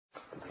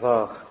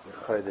Vach,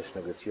 Chodesh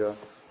Negatya.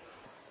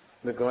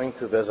 We're going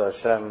to Bez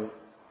Hashem.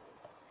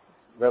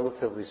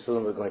 Relatively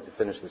soon we're going to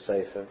finish the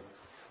Sefer.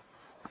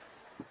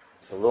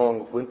 It's a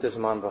long winter's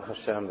man, Baruch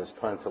Hashem. There's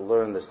time to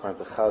learn, there's time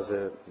to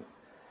chazir,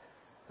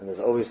 and there's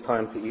always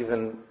time to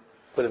even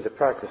put into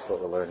practice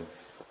what we're learning.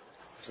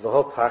 So the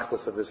whole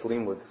practice of this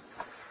limud.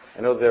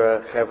 I know there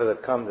are chaver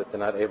that come that they're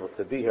not able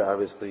to be here,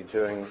 obviously,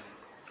 during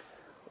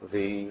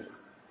the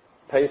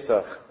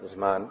Pesach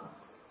Zman,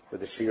 with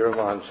the Shiurim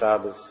on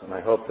Shabbos, and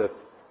I hope that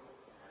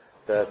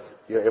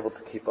you're able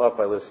to keep up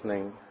by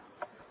listening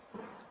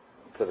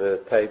to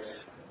the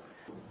tapes.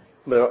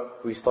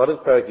 But we started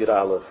Perek Yud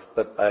Aleph,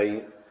 but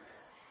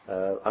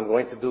I'm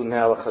going to do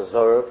now a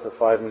chazorah for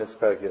 5 minutes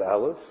Perek Yud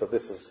Aleph, so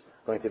this is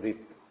going to be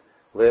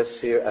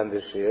last year and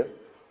this year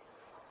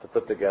to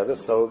put together.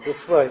 So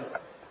this way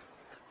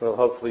we'll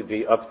hopefully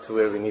be up to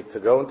where we need to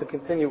go. And to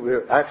continue,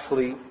 we're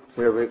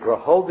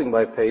holding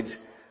by page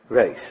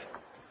Reish.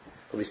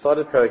 We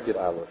started Perek Yud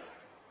Aleph.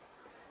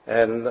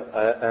 And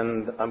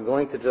I'm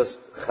going to just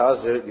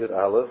chazir Yud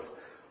Aleph.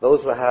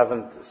 Those who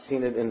haven't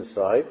seen it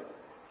inside,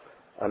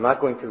 I'm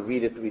not going to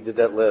read it. We did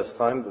that last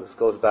time. This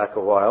goes back a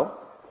while.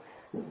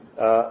 It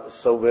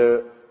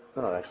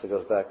actually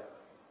goes back.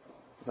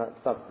 No,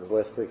 it's not. It was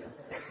last week.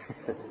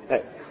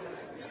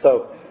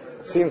 So,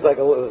 it seems like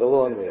it was a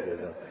long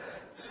read.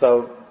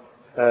 So,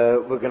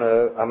 I'm going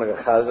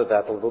to chazir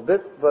that a little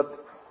bit,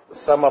 but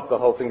sum up the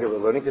whole thing that we're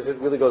learning, because it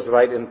really goes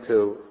right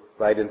into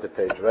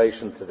page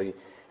Reish,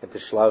 into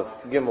Shlav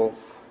Gimel.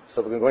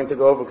 So we're going to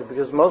go over,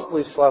 because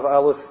mostly Shlav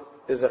Aleph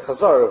is a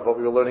chazar of what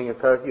we were learning in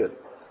Perek Yud.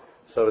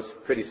 So it's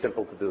pretty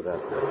simple to do that.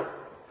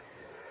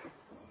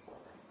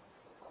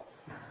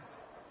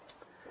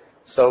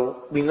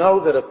 So we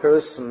know that a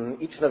person,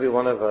 each and every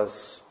one of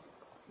us,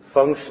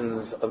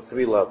 functions on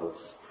 3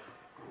 levels.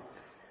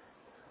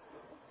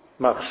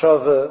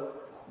 Machshava,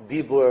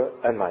 Dibur,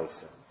 and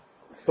Maisa.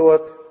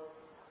 Thought,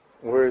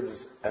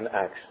 words, and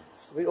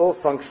actions. We all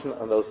function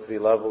on those 3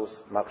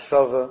 levels.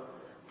 Machshava,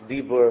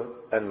 Dibur,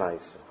 and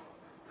Maisa.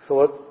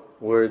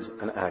 Thought, words,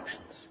 and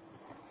actions.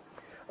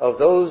 Of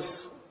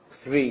those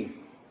 3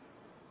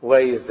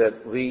 ways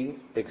that we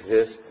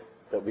exist,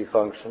 that we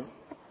function,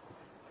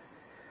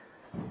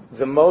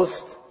 the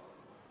most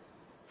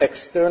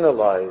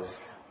externalized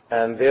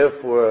and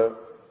therefore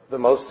the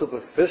most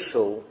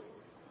superficial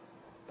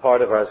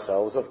part of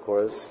ourselves, of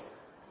course,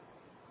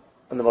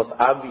 and the most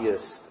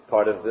obvious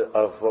part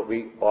of what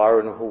we are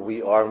and who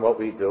we are and what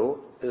we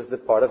do, is the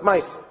part of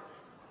Maisa.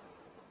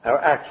 Our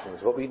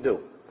actions, what we do.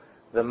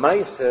 The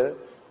Maisa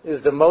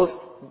is the most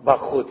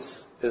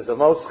bachutz, is the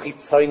most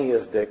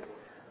chitzoniistic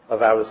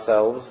of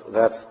ourselves.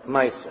 That's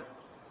Maisa.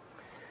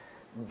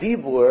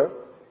 Dibur,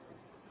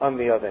 on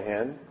the other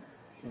hand,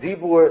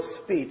 Dibur,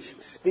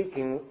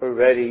 speaking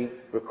already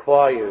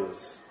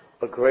requires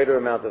a greater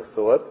amount of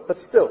thought, but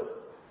still,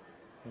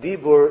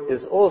 Dibur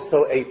is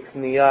also a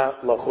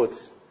pniya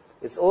lachutz.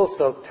 It's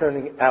also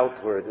turning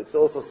outward. It's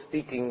also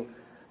speaking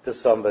to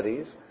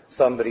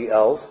somebody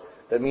else.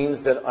 That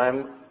means that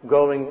I'm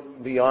going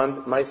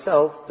beyond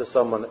myself to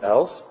someone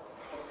else.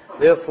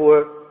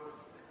 Therefore,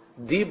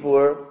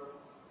 Dibur,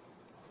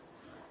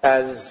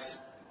 as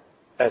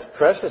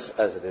precious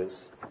as it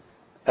is,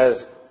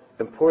 as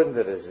important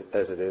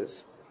as it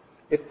is,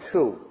 it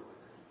too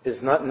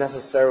is not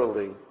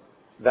necessarily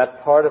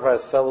that part of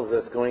ourselves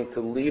that's going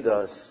to lead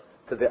us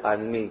to the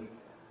Ani,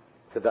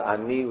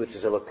 which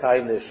is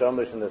Elokai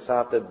Neshama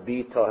Shenasata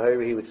Bi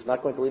Tahiri, which is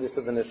not going to lead us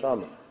to the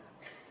Neshama.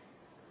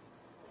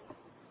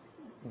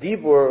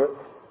 Dibur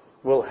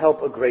will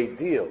help a great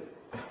deal.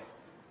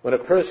 When a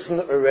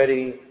person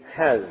already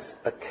has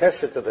a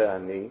kesher to the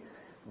Ani,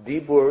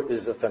 Dibur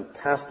is a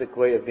fantastic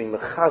way of being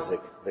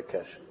mechazik the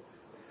kesher.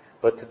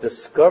 But to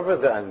discover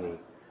the Ani,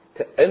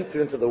 to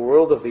enter into the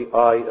world of the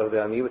I of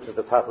the Ani, which is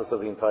the tachlis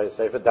of the entire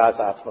Sefer, das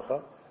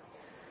atzmacha,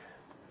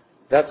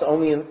 that's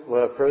only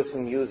where a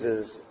person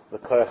uses the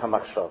koyach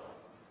hamachshava.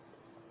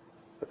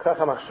 The koyach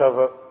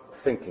hamachshava,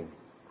 thinking.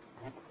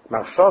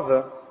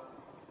 Machshava,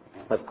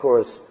 of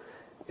course,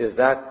 is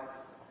that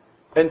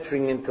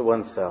entering into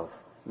oneself.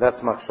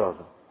 That's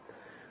machshava.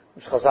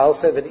 Which Chazal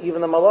said that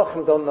even the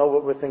malachim don't know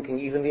what we're thinking,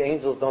 even the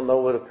angels don't know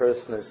what a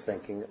person is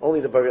thinking. Only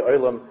the Bari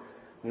Olam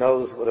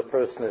knows what a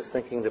person is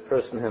thinking, the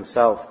person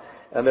himself.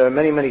 And there are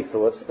many, many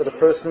thoughts that a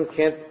person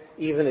can't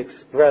even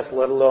express,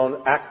 let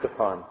alone act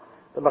upon.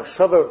 The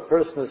machshava of a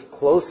person is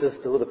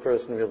closest to who the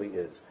person really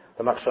is.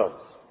 The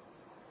machshavas.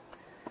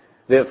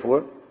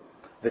 Therefore,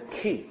 the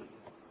key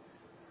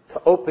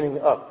to opening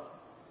up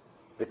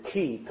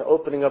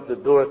the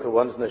door to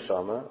one's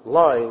neshama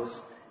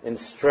lies in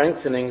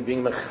strengthening,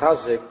 being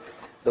mechazik,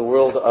 the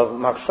world of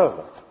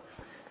machshava.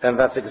 And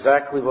that's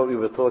exactly what we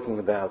were talking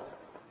about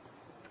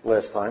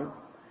last time.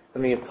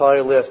 And the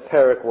entire last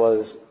parak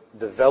was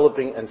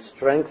developing and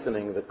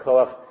strengthening the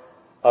koach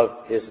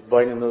of his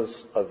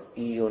bainanus, of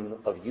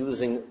iyun, of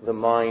using the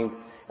mind.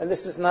 And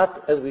this is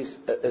not, as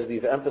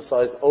we've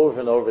emphasized over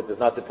and over, it does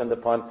not depend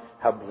upon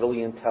how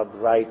brilliant, how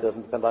bright, it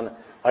doesn't depend on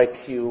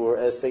IQ or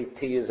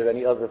SATs or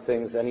any other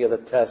things, any other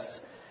tests.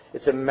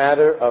 It's a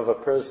matter of a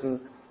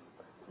person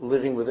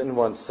living within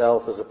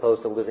oneself as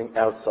opposed to living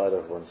outside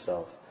of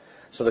oneself.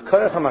 So the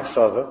Koach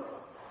HaMachshava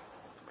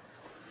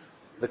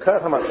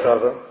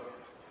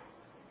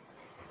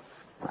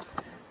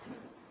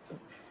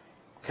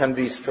can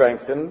be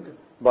strengthened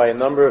by a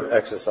number of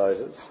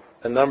exercises,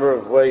 a number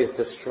of ways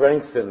to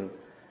strengthen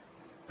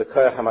the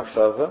Koach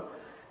HaMachshava.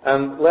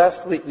 And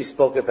last week we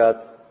spoke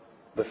about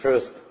the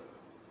first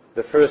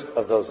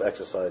of those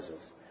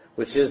exercises,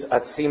 which is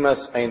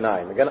Atzimas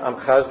Einayim. Again, I'm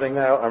chazring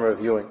now, I'm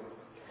reviewing.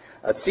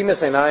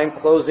 Atzimas Einayim,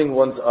 closing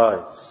one's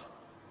eyes.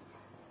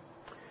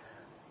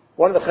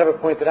 One of the Chaver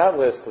pointed out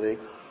last week,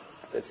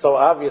 it's so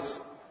obvious,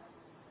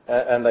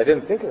 and I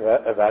didn't think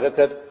about it,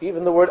 that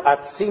even the word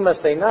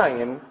Atzimas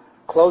Einayim,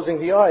 closing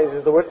the eyes,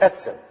 is the word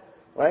Etzem.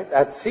 Right?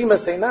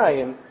 Atzimas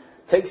Einayim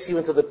takes you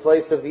into the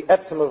place of the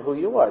Etzem of who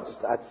you are,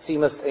 just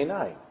Atzimas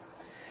Einayim.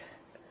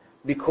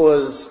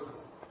 Because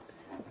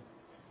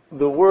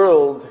the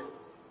world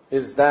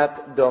is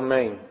that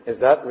domain, is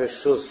that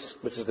Reshus,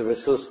 which is the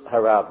Reshus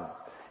Harabim.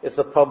 It's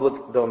the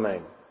public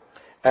domain.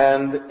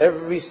 And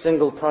every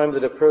single time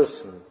that a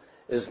person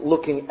is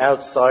looking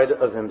outside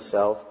of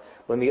himself,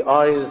 when the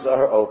eyes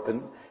are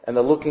open, and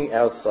they're looking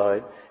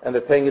outside, and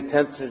they're paying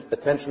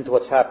attention to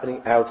what's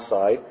happening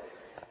outside,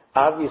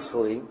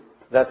 obviously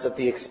that's at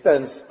the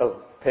expense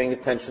of paying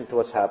attention to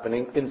what's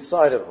happening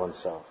inside of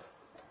oneself.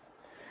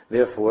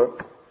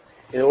 Therefore,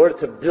 in order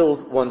to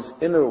build one's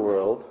inner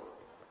world,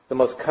 the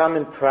most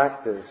common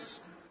practice,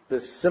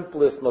 the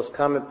simplest, most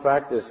common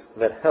practice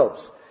that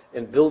helps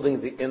in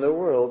building the inner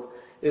world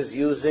is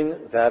using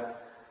that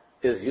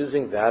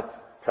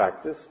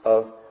practice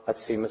of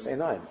Atzimas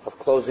Einayim, of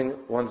closing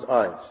one's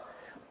eyes.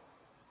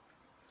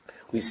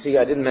 We see,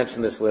 I didn't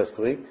mention this last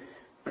week,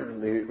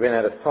 we ran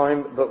out of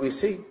time, but we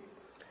see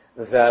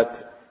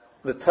that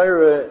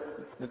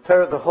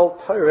the whole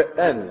Torah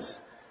ends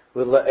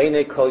with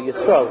La'enei Kol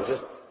Yisrael.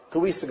 Just 2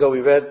 weeks ago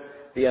we read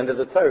the end of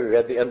the Torah, we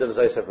read the end of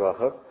the Zayis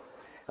HaBracha,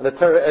 and the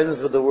Torah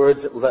ends with the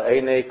words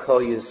La'enei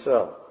Kol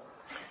Yisrael.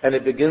 And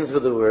it begins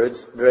with the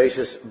words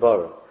Bereshis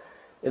bara.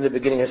 In the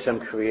beginning Hashem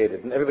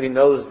created. And everybody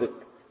knows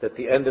that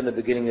the end and the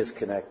beginning is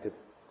connected.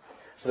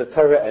 So the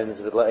Torah ends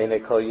with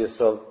La'enei Kol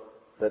Yisrael,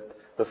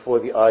 that before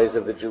the eyes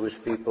of the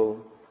Jewish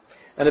people.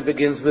 And it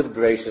begins with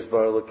Bereshis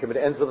bara Elokim. It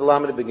ends with the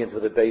Lamed, it begins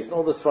with the Beis. And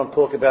all this from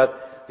talk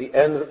about the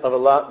end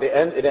of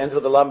it ends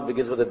with the Lamed,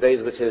 begins with the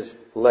Beis, which is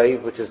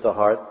Leiv, which is the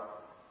heart.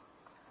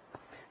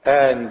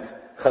 And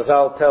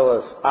Chazal tell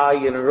us,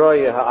 Ayin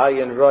Roya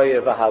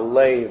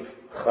v'Halev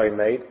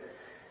Chaymeid.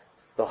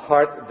 The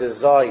heart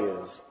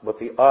desires what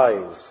the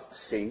eyes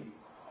see.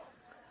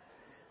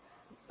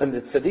 And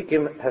the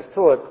tzaddikim have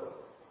taught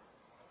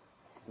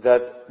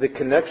that the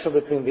connection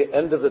between the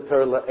end of the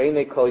Torah,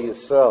 La'enei Kol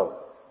Yisrael,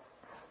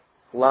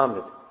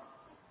 Lamed,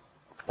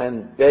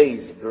 and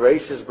Beis,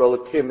 Bereshis bara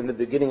Elokim, in the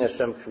beginning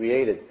Hashem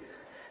created,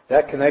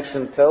 that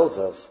connection tells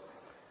us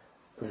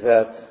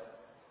that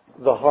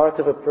the heart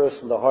of a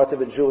person, the heart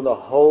of a Jew, and the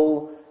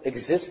whole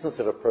existence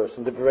of a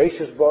person, the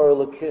Bereshis bara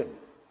Elokim,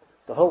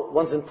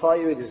 one's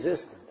entire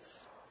existence.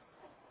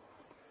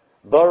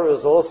 Bara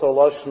is also a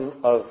lashon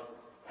of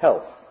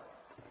health.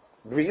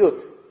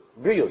 Briut,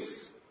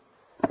 Brius.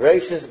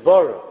 Bereshis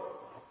bara.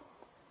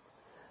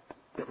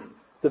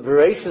 The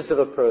Bereshis of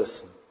a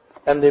person,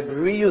 and the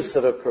Brius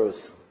of a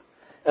person,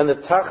 and the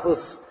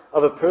Tachlis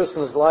of a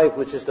person's life,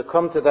 which is to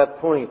come to that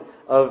point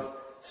of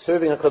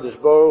serving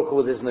HaKadosh Baruch Hu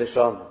with his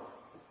neshama,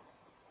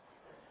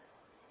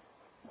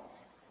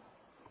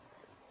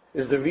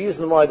 is the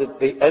reason why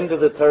the end of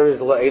the Torah is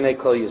La'enei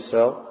Kol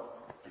Yisrael,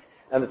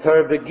 and the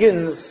Torah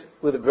begins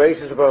with the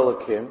Bereshis bara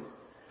Elokim,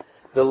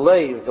 the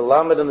Leiv, the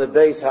Lamed and the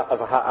Beis of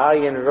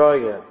Ha'ayin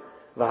Roya,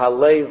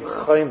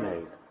 v'Halev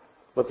Chaymeid,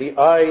 what the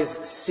eyes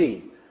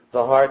see,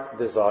 the heart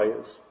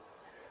desires.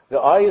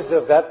 The eyes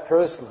of that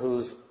person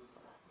who's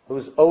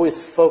always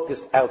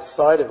focused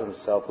outside of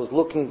himself, who's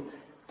looking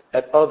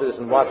at others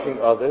and watching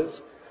others,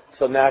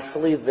 so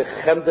naturally the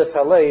Chemdes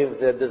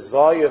Halev, the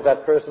desire of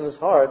that person's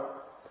heart,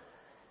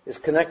 is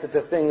connected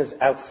to things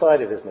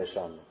outside of his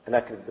neshama. And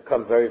that can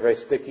become very, very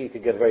sticky, it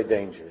could get very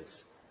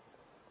dangerous.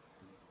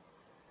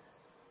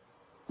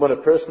 When a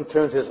person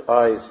turns his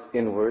eyes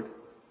inward,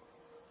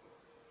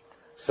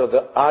 so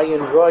the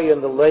Ayin Roya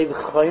and the Leiv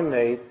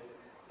Chaymeid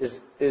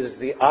is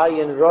the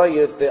Ayin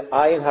Roya, it's the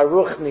Ayin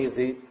Haruchni,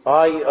 the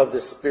eye of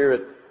the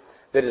spirit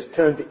that is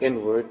turned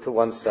inward to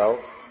oneself.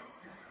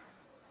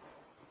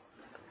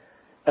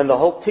 And the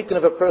whole tikkun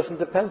of a person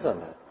depends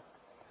on that.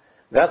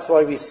 That's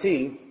why we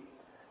see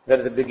that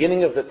at the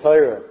beginning of the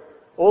Torah,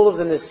 all of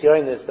the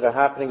nisyonis that are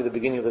happening at the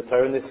beginning of the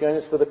Torah,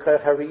 nisyonis with the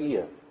Koach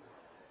HaRiyah.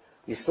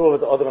 You saw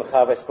with Adam and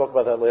Chava, I spoke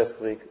about that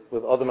last week,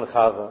 with Adam and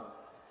Chava.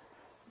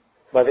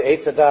 By the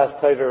Eitz Hadas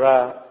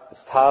Torah,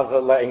 it's Tava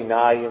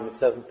La'inayim, it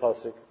says in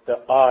Pasuk, the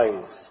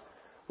eyes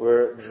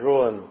were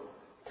drawn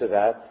to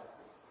that.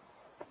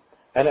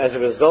 And as a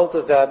result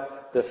of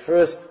that, the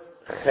first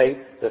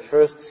chait, the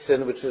first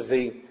sin, which is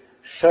the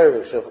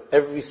shirish of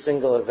every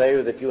single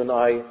aveir that you and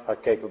I are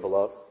capable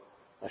of,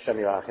 Hashem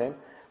Yirachem,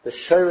 the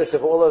shirish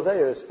of all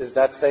aveirs is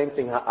that same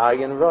thing,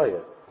 Ha'ayin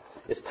Roya.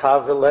 It's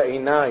Tava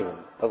La'inayim.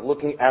 of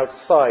looking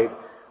outside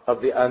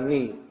of the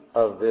ani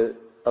of the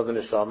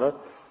neshama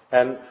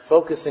and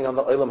focusing on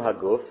the olam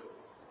haguf.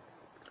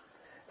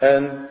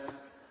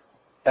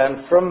 And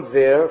from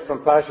there,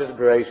 from Parshas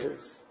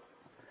Bereishis,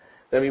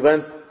 then we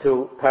went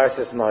to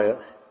Parshas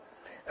Noach.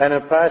 And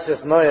in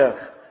Parshas Noach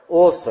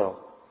also,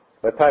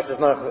 by Parshas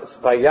Noach,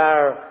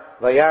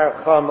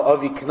 Vayar Cham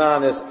Avi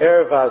Knanis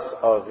Ervas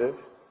Aviv,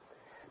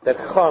 that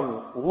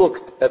Cham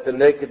looked at the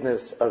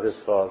nakedness of his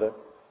father.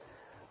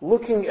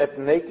 Looking at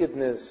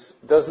nakedness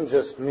doesn't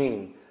just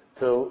mean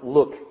to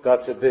look,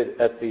 God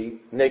forbid, at the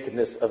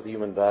nakedness of the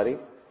human body.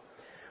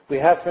 We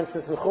have, for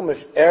instance, in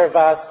Chumash,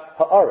 Ervas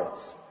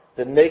Haaretz,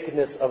 the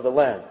nakedness of the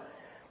land.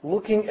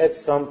 Looking at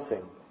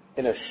something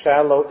in a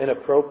shallow,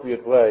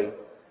 inappropriate way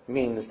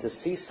means to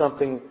see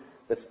something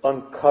that's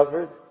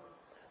uncovered.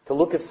 To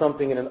look at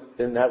something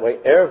in that way,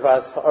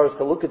 Ervas Haaretz,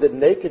 to look at the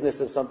nakedness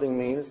of something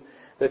means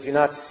that you're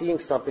not seeing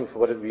something for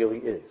what it really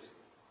is.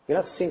 You're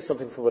not seeing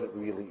something for what it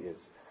really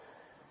is.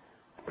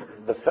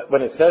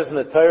 When it says in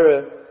the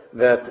Torah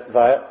that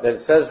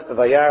it says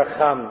Vayar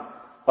Cham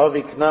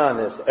Avi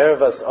Knanis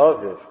Ervas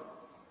Aviv,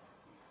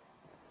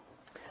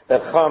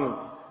 that Cham,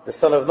 the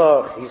son of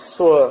Noach,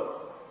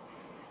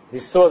 he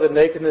saw the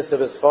nakedness of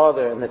his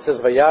father, and it says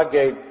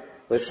Vayaged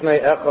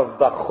L'shnei Echav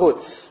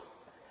Bachutz,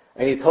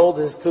 and he told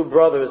his two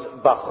brothers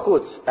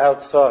Bachutz,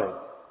 outside.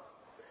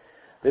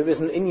 There is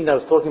an Indian I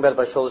was talking about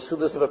by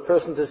Shalasudas of a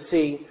person to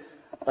see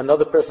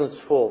another person's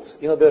faults.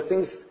 There are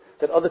things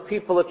that other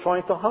people are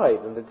trying to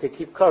hide and that they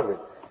keep covered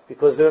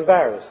because they're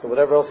embarrassed or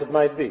whatever else it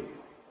might be.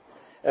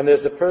 And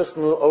there's a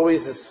person who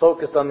always is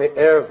focused on the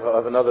erva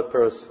of another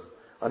person,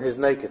 on his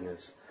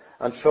nakedness,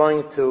 on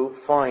trying to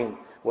find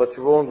what's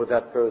wrong with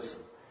that person.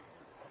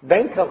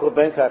 Benkach or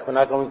Benkach, we're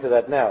not going to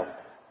that now.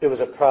 There was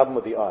a problem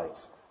with the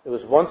eyes. There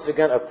was once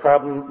again a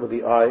problem with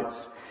the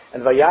eyes.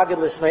 And Vayaged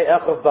L'shnei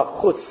Echav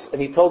Bachutz,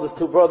 and he told his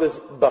two brothers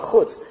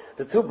Bachutz.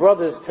 The two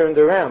brothers turned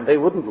around. They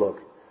wouldn't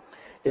look.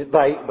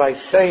 By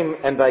Shem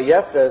and by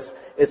Yefes,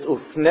 it's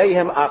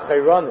Ufneihem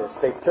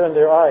Acheronis. They turned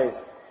their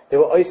eyes. They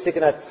were Oisik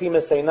and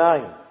Atzimas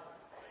Einayim.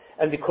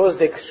 And because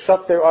they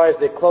shut their eyes,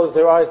 they closed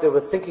their eyes, they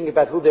were thinking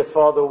about who their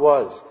father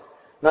was.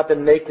 Not the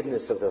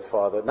nakedness of their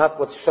father. Not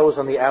what shows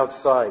on the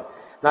outside.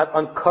 Not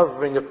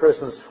uncovering a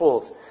person's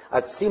faults.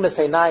 Atzimas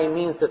Einayim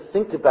means to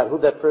think about who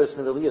that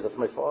person really is. That's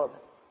my father.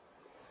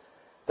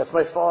 That's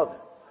my father.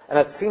 And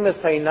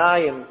Atzimas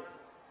Einayim,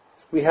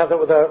 we have that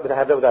with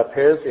our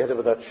parents, we have that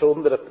with our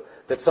children,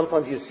 that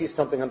sometimes you see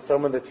something on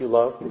someone that you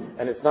love,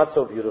 and it's not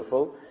so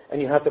beautiful,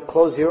 and you have to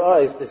close your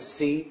eyes to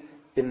see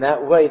in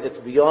that way that's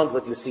beyond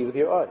what you see with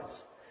your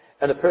eyes.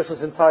 And a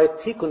person's entire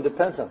tikkun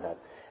depends on that.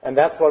 And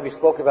that's why we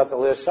spoke about the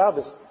Leil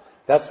Shabbos.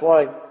 That's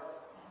why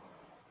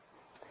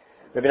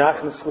Rabbi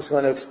Nachman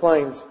Susman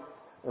explains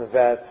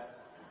that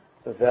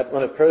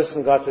when a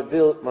person, God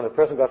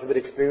forbid,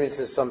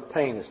 experiences some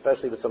pain,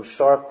 especially with some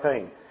sharp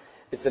pain,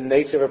 it's the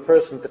nature of a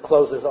person to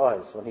close his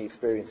eyes when he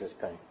experiences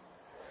pain.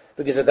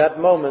 Because at that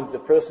moment, the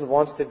person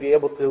wants to be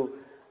able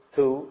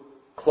to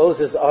close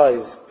his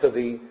eyes to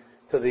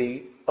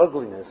the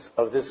ugliness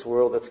of this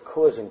world that's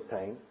causing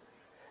pain.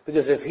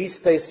 Because if he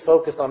stays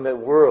focused on the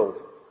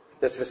world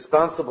that's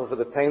responsible for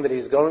the pain that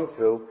he's going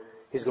through,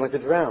 he's going to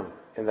drown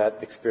in that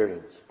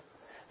experience.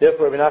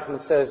 Therefore, Rabbi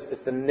Nachman says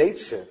it's the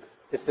nature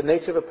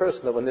of a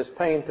person that when there's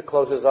pain, to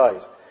close his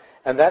eyes.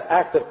 And that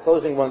act of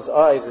closing one's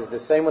eyes is the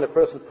same when a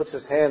person puts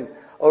his hand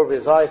over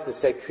his eyes to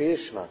say Kriya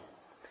Shema.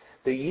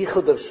 The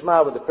yichud of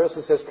Shema, when the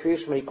person says Kriya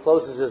Shema, he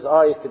closes his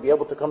eyes to be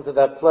able to come to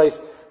that place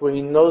where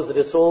he knows that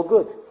it's all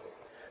good.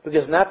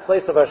 Because in that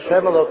place of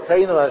Hashem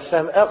Elokeinu,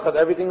 Hashem Echad,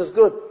 everything is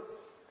good.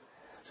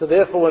 So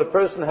therefore, when a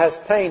person has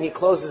pain, he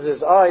closes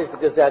his eyes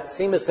because that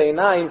Atzimas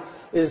Einayim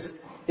is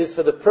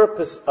for the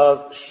purpose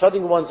of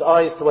shutting one's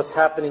eyes to what's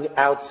happening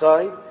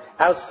outside.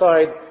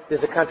 Outside,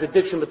 there's a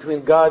contradiction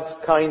between God's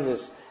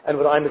kindness and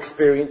what I'm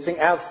experiencing.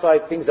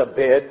 Outside, things are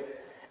bad.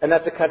 And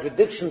that's a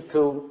contradiction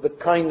to the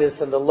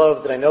kindness and the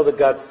love that I know that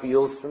God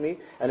feels for me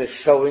and is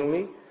showing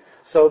me.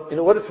 So in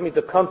order for me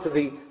to come to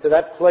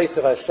that place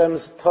of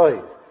Hashem's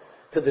toiv,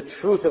 to the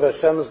truth of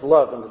Hashem's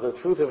love and to the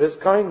truth of His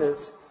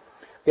kindness,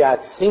 the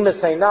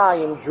Atzimas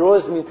Einayim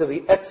draws me to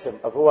the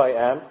etzem of who I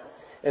am.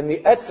 In the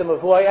etzem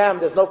of who I am,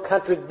 there's no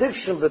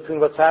contradiction between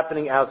what's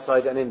happening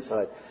outside and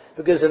inside.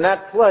 Because in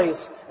that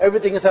place,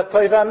 everything is a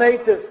toiv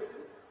native.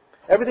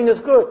 Everything is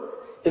good.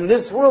 In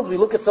this world, we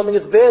look at something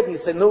that's bad and you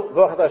say, no,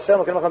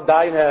 Hashem,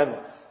 die in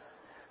Ha'emes.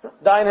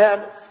 Die in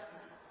Ha'emes.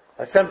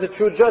 Hashem's the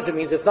true judge. It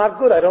means it's not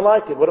good. I don't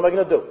like it. What am I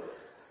going to do?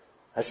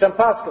 Hashem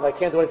paskin. I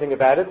can't do anything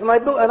about it. And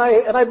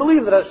I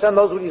believe that Hashem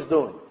knows what He's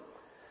doing.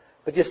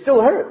 But you're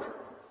still hurt.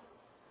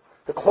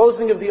 The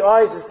closing of the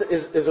eyes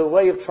is a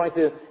way of trying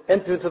to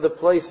enter into the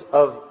place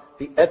of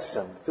the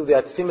etzem, through the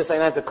Atzimas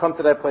Einayim, to come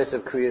to that place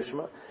of Kriya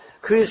Shema.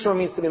 Kriya Shema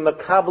means to be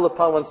makabel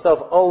upon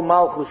oneself, Ol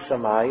Malchus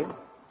Shamayim.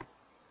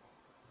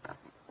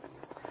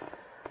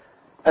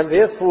 And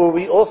therefore,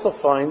 we also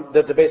find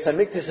that the Beis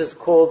HaMikdash is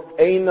called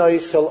Einoi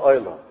Shel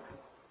Olam.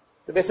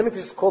 The Beis HaMikdash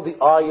is called the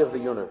eye of the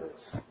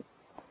universe.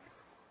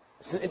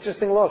 It's an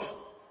interesting lotion.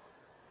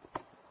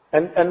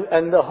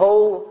 And the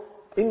whole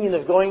Indian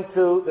of going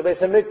to the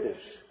Beis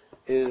HaMikdash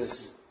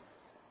is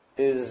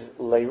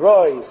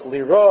Leroy's,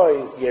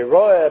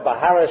 Yeroeh,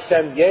 Bahar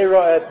Hashem,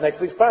 Yeroeh, it's next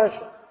week's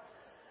parasha.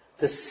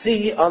 To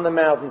see on the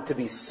mountain, to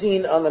be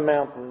seen on the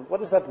mountain.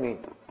 What does that mean?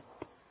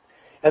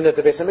 And that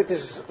the Beis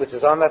HaMikdash, which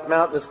is on that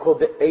mountain, is called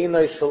the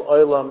Einay Shel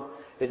Olam.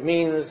 It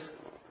means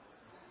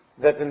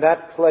that in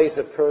that place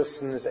a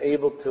person is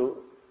able to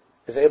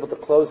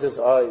close his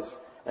eyes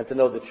and to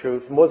know the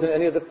truth more than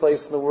any other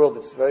place in the world.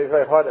 It's very,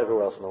 very hard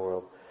everywhere else in the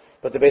world.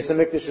 But the Beis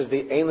HaMikdash is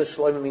the Einay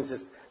Shel Olam, means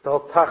it's the whole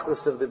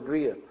tachlis of the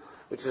Bria,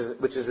 which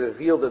is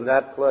revealed in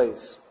that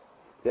place.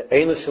 The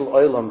Einay Shel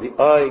Olam,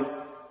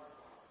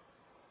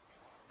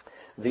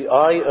 the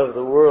eye of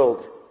the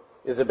world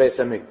is the Beis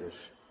HaMikdash.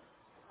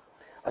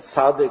 A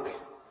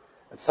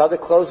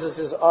tzaddik closes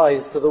his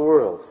eyes to the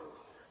world.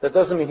 That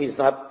doesn't mean he's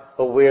not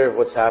aware of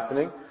what's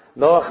happening.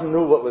 Noach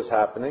knew what was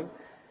happening.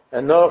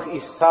 And Noach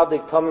is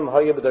tzaddik tamim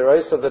haya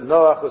b'derais, so that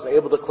Noach was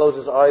able to close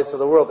his eyes to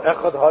the world.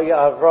 Echad haya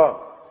Avram.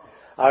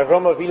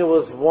 Avram Avinu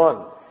was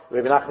one.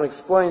 Rabbi Nachman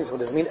explains what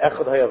does it mean,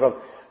 Echad haya Avram.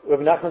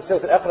 Rabbi Nachman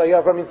says that Echad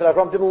haya Avram means that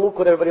Avram didn't look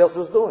what everybody else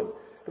was doing.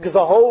 Because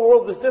the whole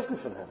world was different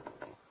from him.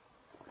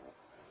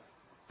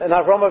 And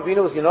Avram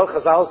Avinu was,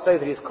 Chazal say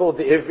that he's called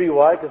the Ivri.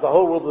 Why? Because the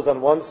whole world was on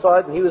one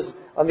side and he was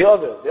on the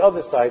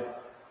other side,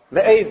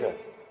 Me'eva.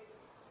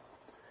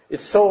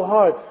 It's so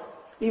hard.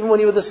 Even when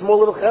you were the small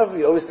little chevri,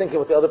 you're always thinking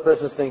what the other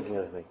person's thinking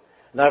of me.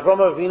 And Avram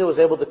Avinu was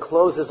able to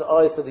close his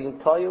eyes to the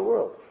entire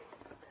world.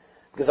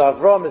 Because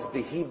Avram is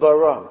Bihi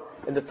Baram.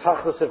 In the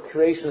tachlis of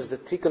creation is the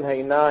Tikkun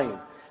Ha'inayim,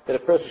 that a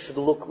person should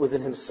look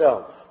within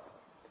himself.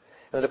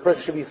 And that a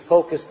person should be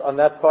focused on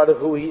that part of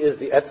who he is,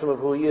 the etzem of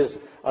who he is,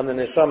 on the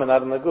neshama,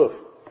 not on the guf.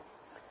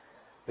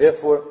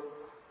 Therefore,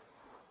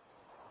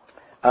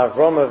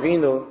 Avram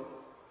Avinu,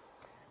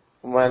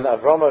 when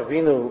Avram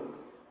Avinu,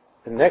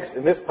 in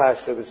this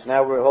parsha, which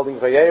now we're holding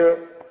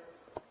Vayera,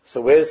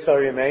 so where's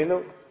Sari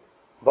Imeinu?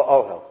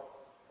 Ba'ohel.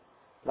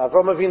 Now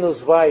Avram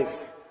Avinu's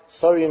wife,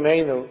 Sari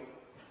Imeinu,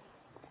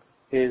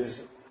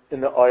 is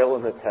in the oil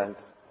in the tent.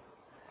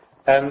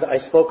 And I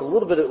spoke a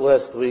little bit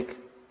last week,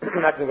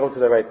 I'm not going to go into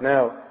that right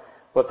now,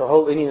 but the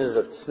whole Indian is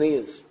of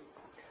tznius,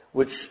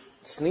 which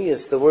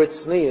tznius, the word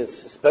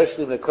tznius,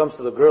 especially when it comes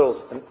to the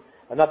girls, and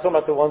I'm not talking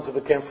about the ones who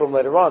became from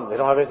later on, they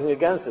don't have anything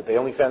against it, they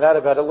only found out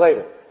about it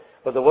later.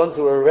 But the ones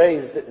who were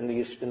raised in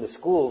the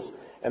schools,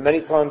 and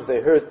many times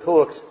they heard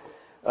talks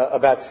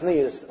about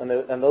tznius,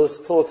 and those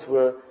talks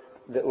were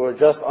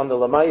just on the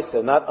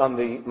lamaisa, not on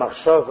the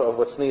machshava of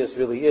what tznius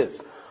really is.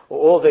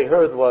 All they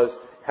heard was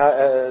how,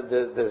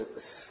 the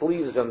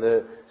sleeves and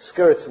the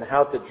skirts and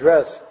how to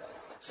dress.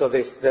 So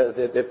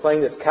they're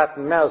playing this cat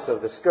and mouse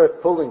of the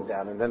skirt pulling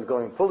down and then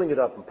pulling it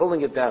up and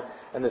pulling it down,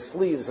 and the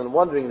sleeves, and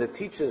wondering the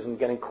teachers and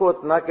getting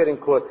caught, not getting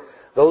caught.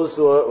 Those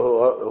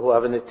who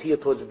have an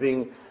atiyah towards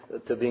being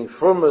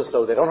firmer,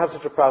 so they don't have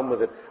such a problem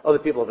with it. Other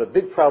people have a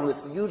big problem.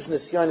 It's the huge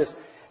nisyanis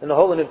and the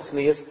whole in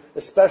tznius,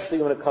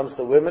 especially when it comes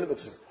to women,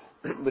 which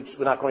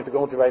we're not going to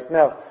go into right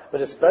now,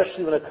 but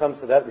especially when it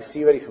comes to that, we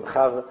see already from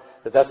Chava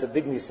that that's a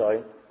big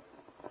nisayon.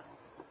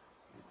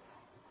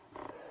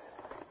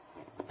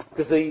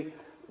 Because the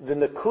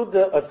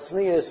nekuda of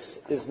tznius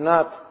is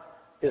not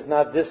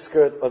this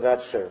skirt or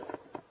that shirt.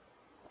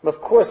 Of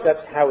course,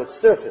 that's how it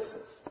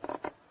surfaces.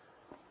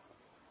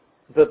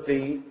 But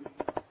the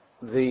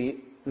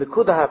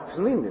nekuda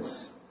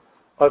hapnimis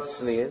of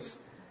tznius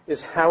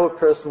is how a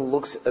person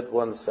looks at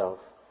oneself.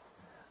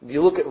 Do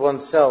you look at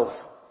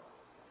oneself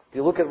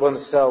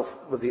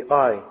with the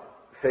eye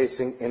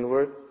facing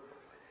inward,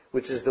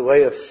 which is the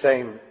way of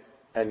Shem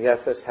and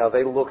Yefes, how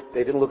they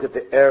didn't look at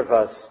the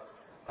ervas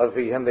of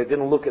Vihem, they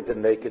didn't look at the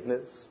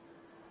nakedness.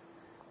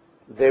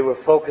 They were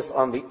focused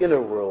on the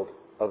inner world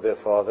of their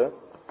father.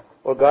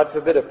 Or God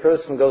forbid, a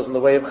person goes in the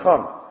way of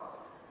Cham.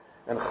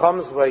 And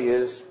Cham's way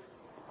is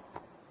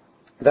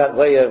that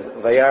way of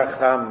Vayar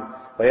Cham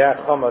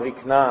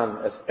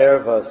aviknan, as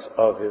ervas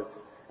aviv,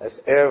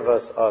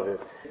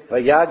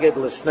 Vayaged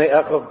l'shnei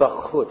echav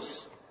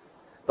b'chutz.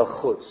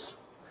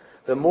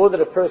 The more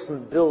that a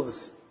person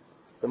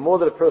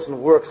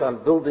works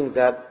on building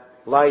that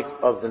life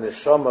of the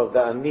neshama, of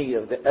the ani,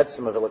 of the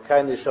etzem, of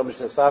Elokai neshama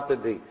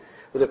shnesatabi,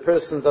 where the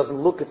person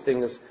doesn't look at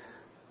things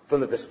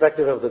from the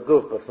perspective of the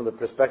guf, but from the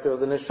perspective of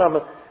the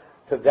neshama,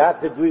 to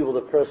that degree will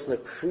the person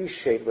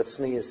appreciate what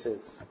tznius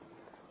is.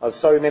 Of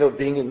sorry man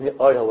being in the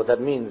oil, what that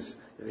means,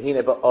 of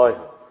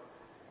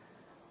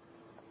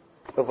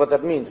what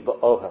that means,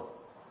 ba'ohel.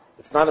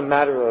 It's not a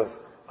matter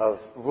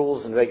of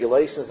rules and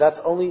regulations, that's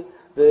only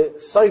the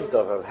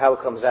saifdav of how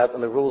it comes out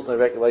in the rules and the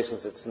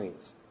regulations of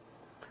tznius.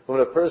 When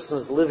a person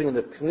is living in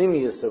the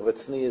pnimius of what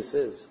tznius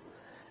is,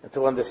 and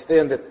to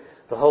understand that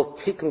the whole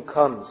tikkun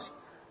comes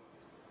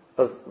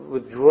of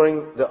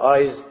withdrawing the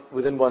eyes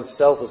within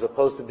oneself as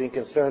opposed to being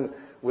concerned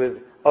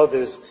with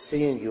others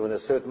seeing you in a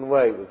certain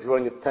way,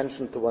 withdrawing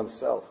attention to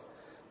oneself.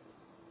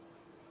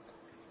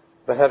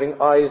 But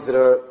having eyes that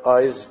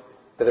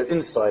are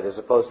inside as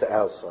opposed to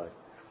outside.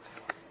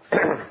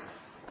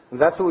 And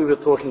that's what we were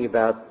talking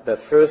about, that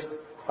first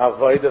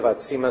avoid of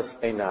atzimas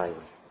einayim.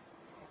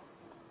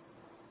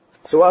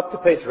 So up to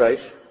page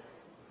Reish.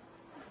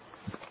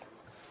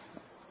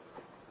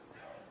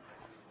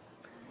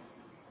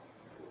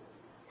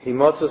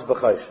 Himotzos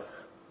b'chayshach.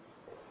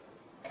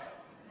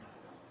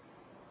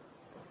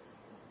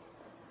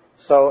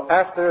 So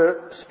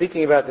after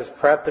speaking about this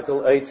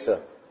practical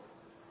Eitzah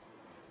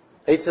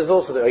is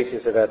also the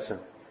Eitzah of Etzim.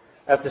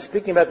 After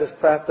speaking about this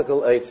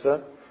practical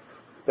Eitzah,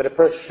 that a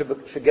person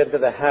should get into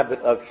the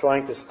habit of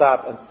trying to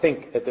stop and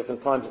think at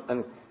different times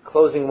and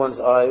closing one's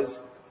eyes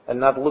and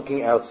not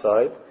looking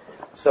outside.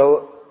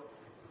 So,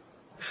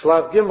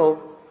 Shlav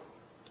Gimel,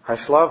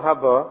 Hashlav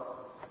Haba,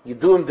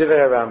 Yiduim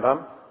Divrei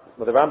Rambam,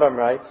 where the Rambam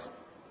writes,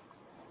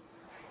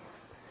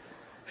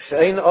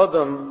 Shein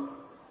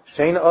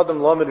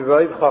Adam Lamed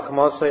Roiv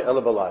Chachmasei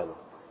Ele B'Layla.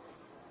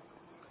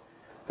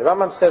 The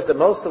Rambam says that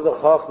most of the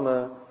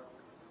Chachma,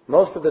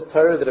 most of the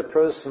Torah that a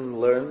person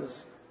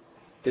learns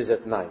is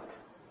at night.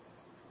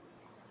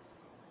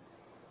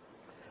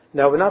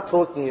 Now, we're not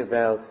talking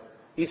about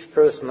each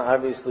person,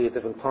 obviously, at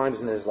different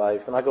times in his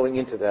life. We're not going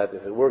into that.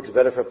 If it works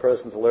better for a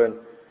person to learn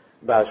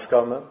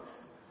Ba'ashkama.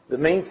 The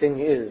main thing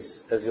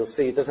is, as you'll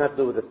see, it doesn't have to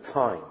do with the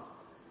time.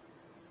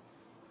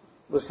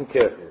 Listen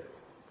carefully.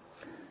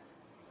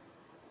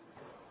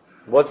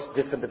 What's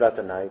different about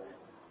the night?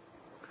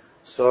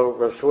 So,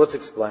 Rav Schwartz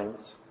explains,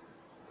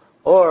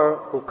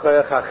 or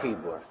Ukayach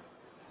HaChibur.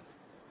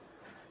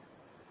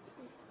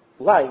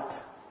 Light,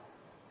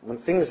 when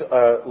things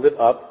are lit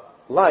up,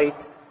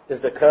 light is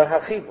the Kar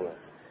HaChibur.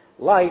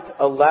 Light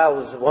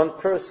allows one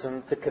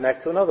person to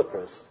connect to another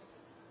person.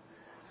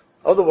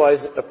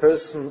 Otherwise, a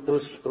person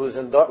who's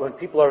in dark, when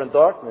people are in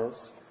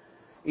darkness,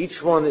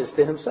 each one is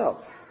to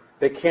himself.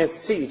 They can't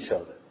see each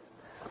other.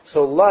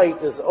 So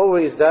light is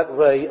always that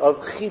way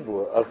of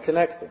chibur, of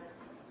connecting.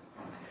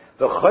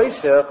 The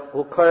choshech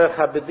hu koyach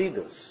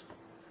habedidus.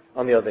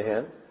 On the other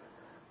hand,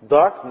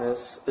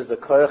 darkness is the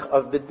koyach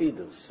of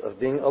bedidus, of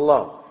being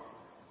alone,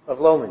 of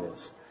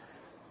loneliness.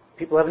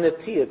 People have an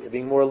atiyah to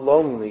being more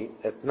lonely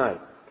at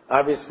night.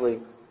 Obviously,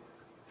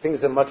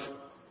 things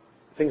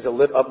are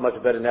lit up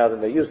much better now than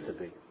they used to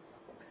be.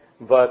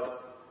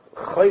 But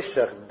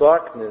choshech,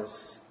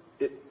 darkness,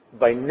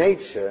 by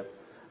nature,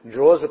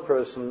 draws a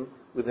person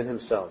within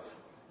himself.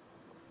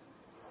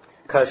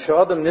 When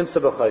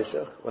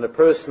a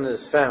person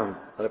is found,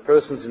 when a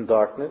person's in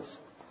darkness,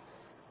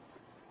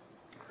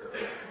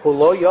 he can't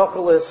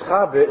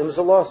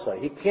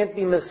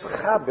be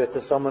mischaber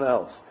to someone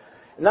else.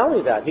 Not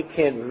only that, he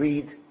can't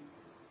read,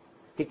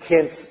 he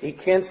can't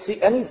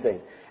see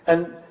anything.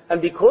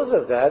 And because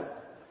of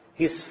that,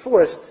 he's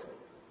forced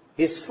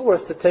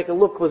to take a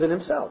look within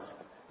himself.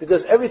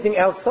 Because everything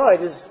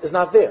outside is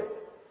not there.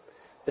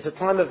 It's a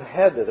time of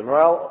heder. The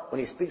morale, when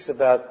he speaks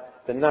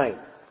about the night,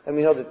 and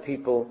we know that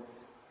people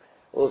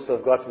also,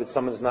 if God forbid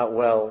someone's not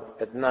well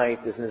at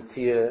night, there's an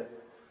atiyah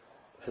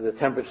for the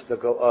temperature to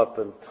go up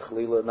and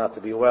chalila not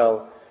to be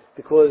well,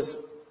 because,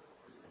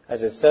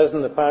 as it says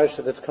in the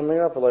parasha that's coming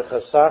up,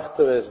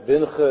 chasachta es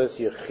bincha es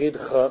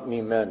yechidcha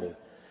mimeni.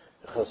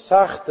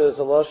 Chasachta is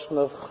a lashon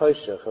of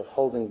choshech, of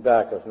holding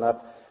back, of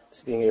not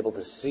being able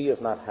to see,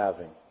 of not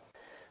having.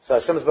 So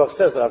Hashem's Baruch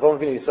says that Avraham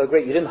Avinu is so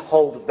great, you didn't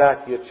hold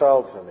back your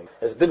child from me.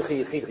 As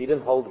bincha yechidcha, you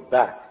didn't hold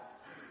back.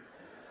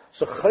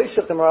 So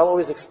choshech, the Maharal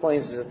always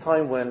explains, is a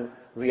time when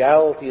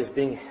reality is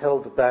being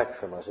held back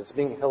from us. It's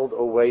being held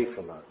away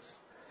from us.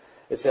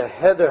 It's a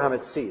heder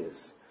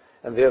hametziyas,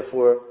 and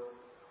therefore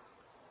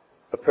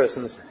a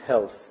person's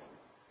health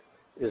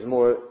is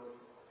more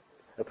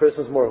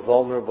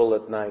vulnerable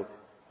at night.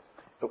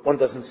 But one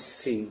doesn't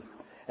see.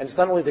 And it's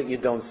not only that you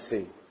don't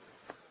see,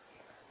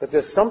 but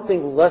there's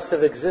something less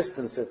of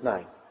existence at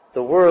night.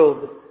 The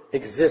world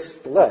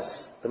exists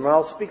less. The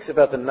Maharal speaks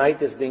about the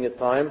night as being a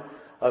time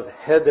of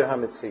heder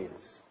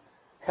hametziyas.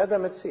 Heder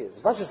hametziyas.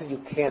 It's not just that you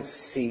can't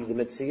see the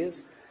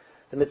metziyas.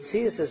 The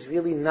metziyas is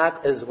really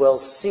not as well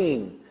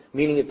seen,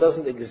 meaning it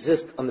doesn't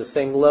exist on the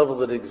same level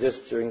that it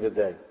exists during the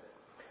day.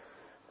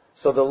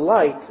 So the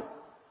light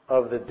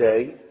of the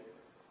day,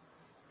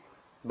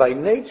 by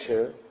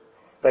nature,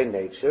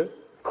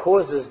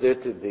 causes there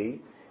to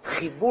be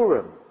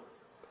chiburim,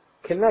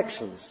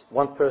 connections,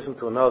 one person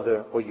to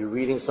another, or you're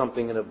reading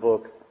something in a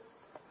book,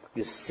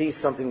 you see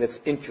something that's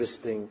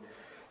interesting.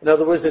 In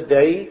other words, the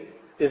day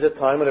is a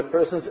time when a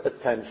person's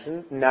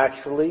attention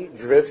naturally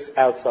drifts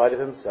outside of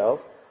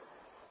himself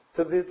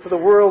to the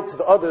world, to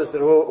the others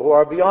who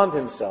are beyond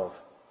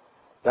himself.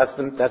 That's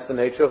the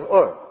nature of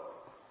Or.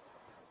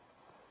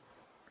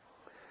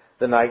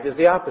 The night is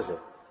the opposite.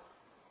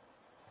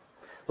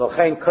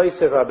 Therefore,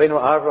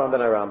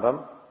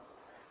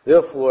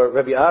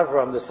 Rabbi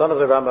Avram, the son of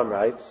the Rambam,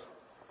 writes,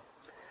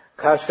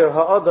 Kasher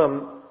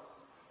ha'adam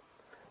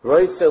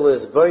roitzel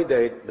is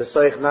boided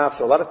b'soich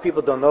nafsho. A lot of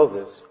people don't know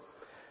this,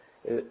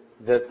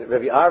 that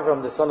Rabbi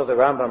Avram, the son of the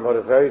Rambam, wrote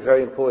a very,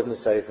 very important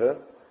sefer.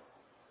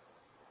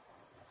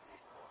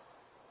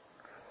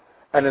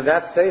 And in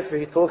that sefer,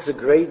 he talks a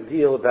great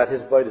deal about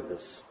his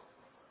boidedus.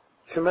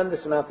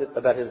 Tremendous amount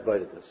about his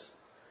boidedus.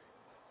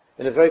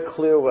 In a very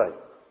clear way.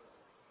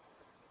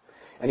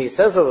 And he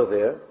says over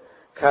there,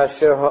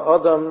 Kasher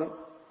ha'adam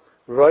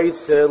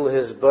Roitzel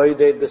his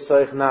boyded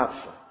b'soich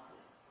nafsha.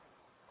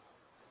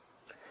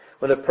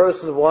 When a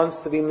person wants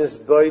to be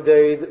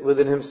misboyded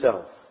within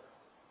himself.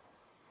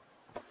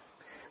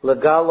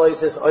 Legalois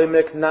says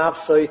oimek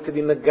nafshay, to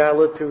be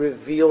megala, to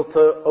reveal,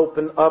 to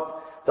open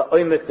up the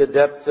oimek, the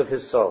depths of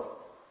his soul.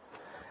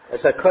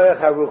 As a koyach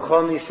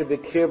haruchani should be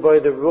cured by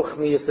the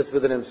ruchnius that's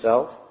within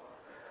himself.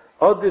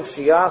 Odiv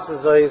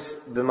shiyasazais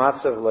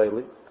b'matzav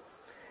leili.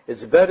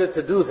 It's better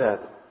to do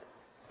that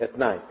at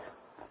night.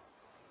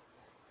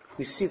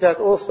 We see that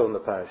also in the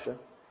parasha.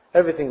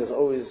 Everything is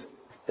always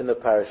in the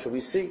parasha. We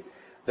see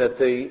that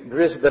the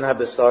bris ben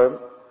habesarim,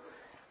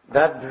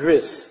 that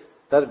bris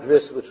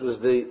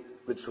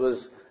which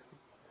was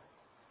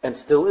and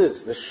still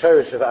is the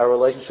sherish of our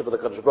relationship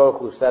with the Kadosh Baruch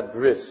Hu, that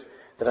bris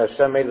that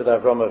Hashem made with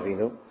Avraham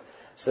Avinu.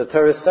 So the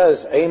Torah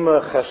says,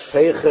 "Eima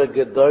chashecha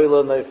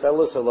gedola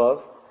neifeles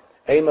alav,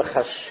 Eima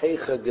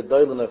chashecha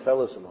gedola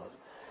neifeles alav."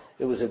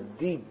 It was a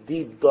deep,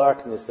 deep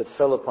darkness that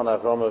fell upon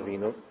Avraham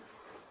Avinu.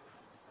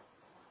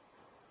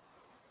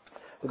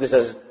 Because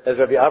as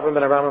Rabbi Avram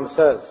ben Aramam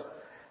says,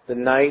 the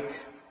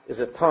night is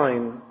a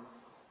time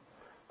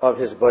of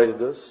his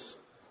boydedus.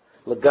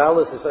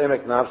 Legalis is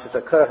emek nafsh, it's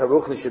a kerach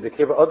haruchni should be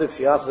kiva, odiv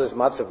shiyasas is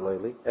matzav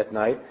leili, at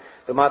night,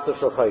 the matzav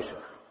shel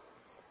chayshach.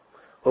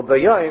 Or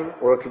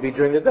bayayim, or it could be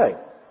during the day.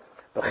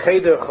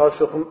 B'cheder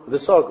chashuch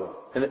v'sogu,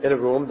 in a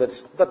room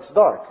that's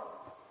dark.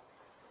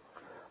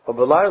 Or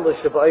b'layla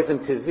shebayfen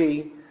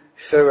tivi,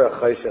 shira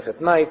chayshach,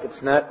 at night,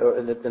 it's not, or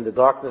in the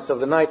darkness of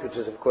the night, which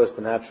is of course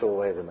the natural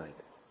way of the night.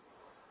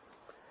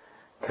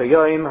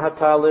 Kayayim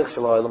hatalich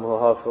shalaylam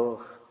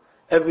hahafuch.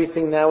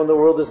 Everything now in the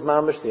world is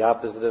mamish, the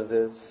opposite of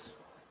this.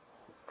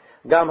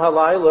 Gam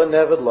halayla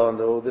never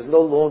londo. There's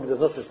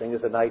no such thing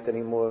as the night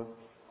anymore.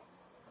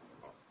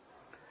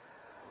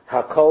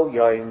 Hakol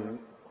yaim.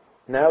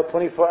 Now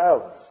 24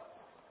 hours.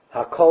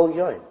 Hakol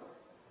yaim.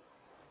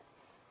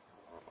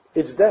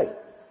 It's day.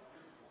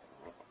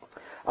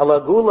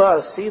 Alagula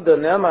asida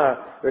nema,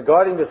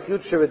 regarding the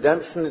future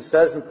redemption, it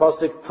says in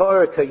Pasuk,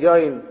 Torah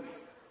kayim,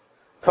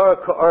 Torah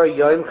ka'ar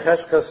yaim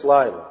cheshkas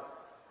laila.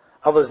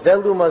 Aber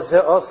zelu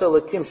mazeh asa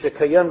lekim,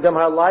 shekayim gam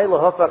halayla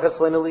hafach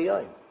etzlein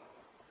eliyayim.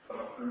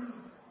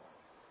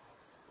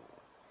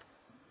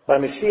 By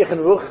Mashiach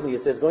and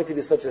Ruchnius, there's going to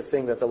be such a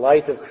thing that the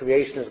light of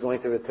creation is going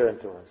to return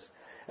to us.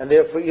 And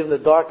therefore even the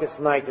darkest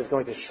night is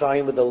going to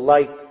shine with the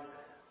light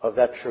of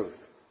that truth.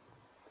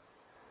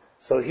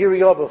 So here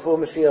we are before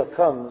Mashiach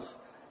comes,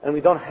 and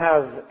we don't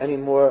have any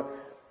more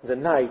the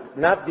night,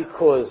 not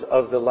because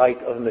of the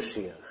light of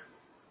Mashiach.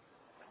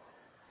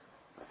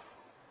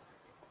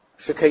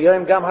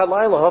 Shekayim gam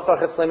halayla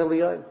hafach etzlein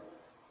eliyayim.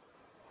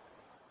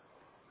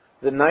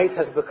 The night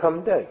has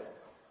become day.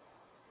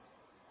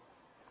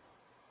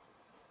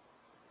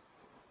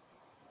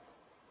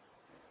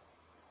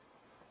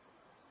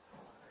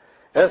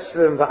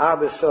 Esrim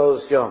va'arbe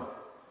shos yom,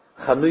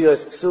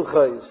 chanuyos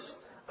psuchos,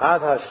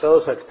 ad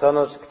hashos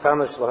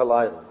haktanos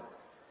l'halayla.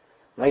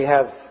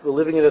 Now we're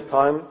living in a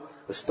time,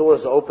 the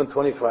stores are open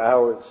 24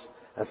 hours,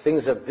 and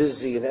things are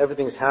busy, and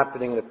everything's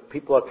happening, and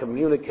people are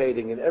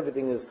communicating, and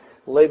everything is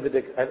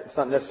levitic. It's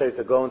not necessary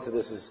to go into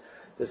this.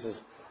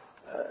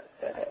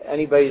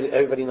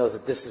 Everybody knows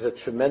that this is a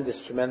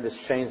tremendous, tremendous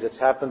change that's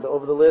happened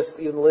over the last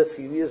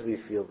few years. We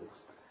feel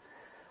this,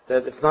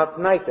 that it's not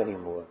night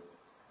anymore.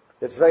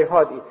 It's very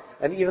hard,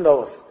 and even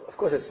though, of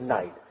course, it's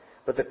night,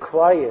 but the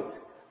quiet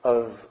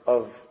of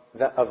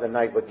the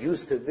night, what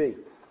used to be.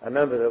 I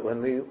remember that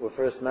when we were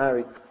first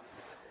married.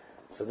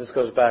 So this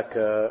goes back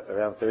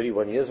around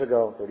 32 years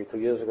ago.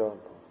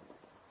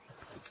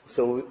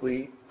 So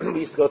we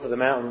used to go to the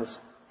mountains.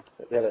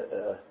 We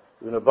were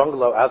in a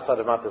bungalow outside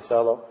of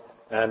Monticello,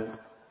 and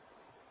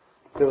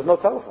there was no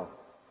telephone.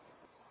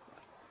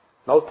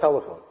 No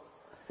telephone.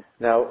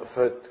 Now,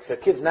 for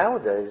kids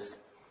nowadays,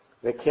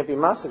 there can't be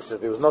massive.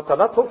 There was no. I'm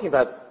not talking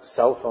about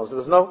cell phones. There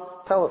was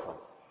no telephone.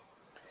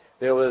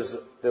 There was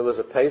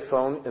a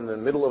payphone in the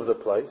middle of the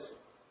place.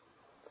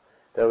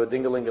 There were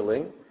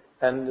ding-a-ling-a-ling,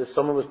 and if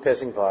someone was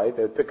passing by,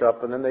 they would pick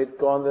up, and then they'd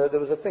go on. There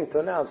was a thing to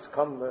announce,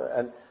 come,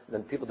 and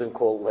then people didn't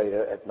call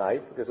later at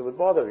night because it would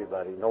bother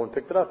everybody. No one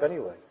picked it up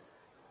anyway.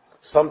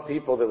 There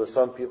were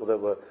some people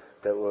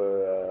that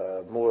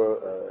were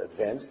more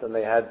advanced, and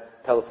they had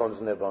telephones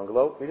in their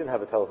bungalow. We didn't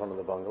have a telephone in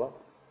the bungalow.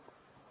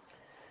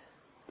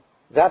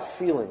 That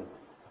feeling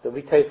that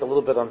we taste a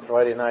little bit on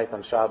Friday night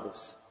on Shabbos,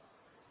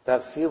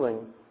 that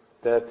feeling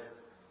that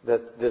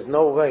there's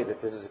no way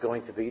that there's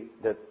going to be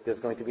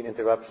an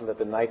interruption, that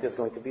the night is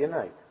going to be a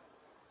night,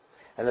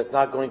 and it's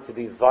not going to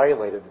be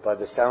violated by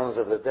the sounds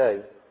of the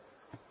day,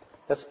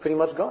 that's pretty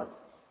much gone.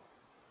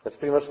 That's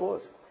pretty much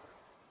lost.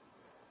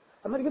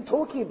 I'm not even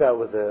talking about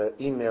with the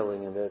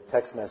emailing and the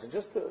text message.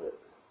 Just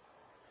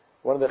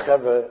one of the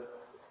chevra,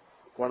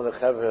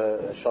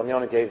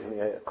 Shalmiona gave me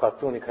a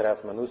cartoon he cut out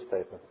from a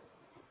newspaper.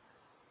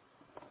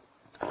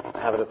 I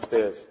have it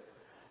upstairs.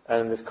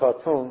 And in this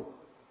cartoon,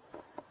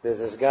 there's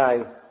this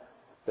guy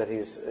that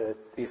he's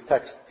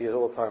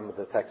all the time with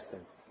the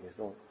texting. He's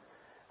doing.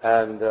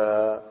 And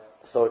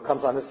so it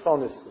comes on his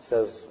phone, it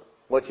says,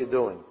 what you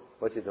doing?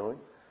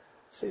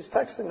 So he's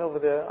texting over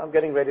there, I'm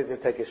getting ready to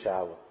take a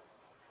shower.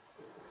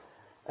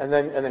 And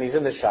then he's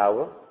in the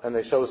shower, and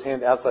they show his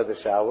hand outside the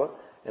shower.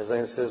 And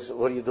Zayn says,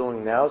 what are you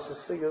doing now?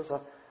 He goes,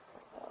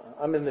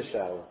 I'm in the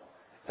shower.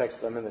 He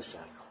texts, I'm in the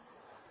shower.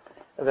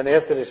 And then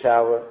after the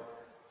shower,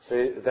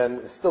 so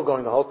then still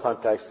going the whole time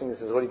texting, he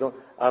says, what are you doing?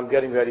 I'm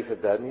getting ready for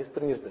bed. And he's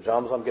putting his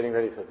pajamas on, I'm getting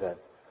ready for bed.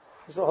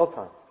 He's the whole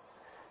time.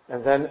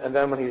 And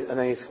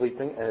then he's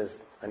sleeping,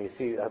 and you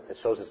see it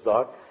shows it's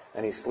dark,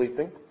 and he's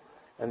sleeping,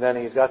 and then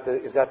he's got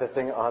the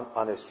thing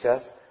on his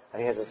chest,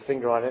 and he has his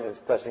finger on it, and it's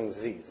pressing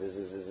Z.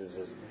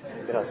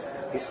 You know,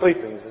 he's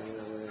sleeping,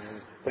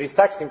 but he's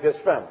texting to his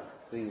friend.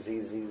 Z.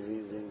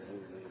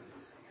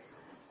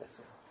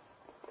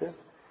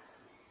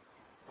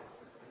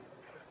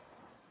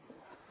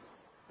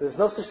 There's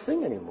no such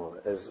thing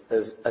anymore as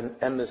an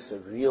emes, a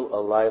real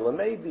alayla.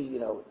 Maybe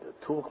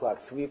 2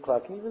 o'clock, 3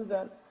 o'clock, and even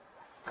then.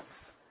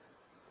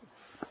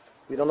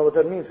 We don't know what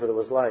that means, what it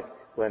was like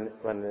when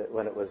it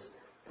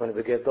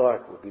would get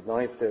dark. It would be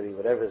 9:30,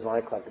 whatever it is, 9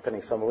 o'clock,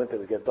 depending summer, winter, it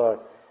would get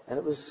dark. And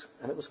it was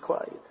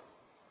quiet.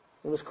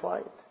 It was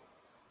quiet.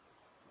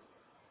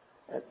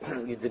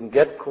 And you didn't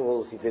get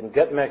calls, you didn't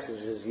get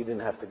messages, you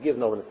didn't have to give,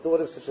 no one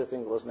thought of such a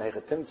thing, it wasn't a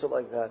hechatimsa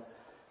like that.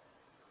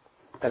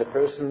 And a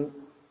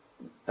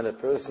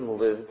person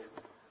lived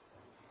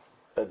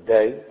a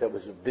day that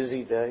was a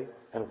busy day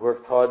and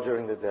worked hard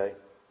during the day.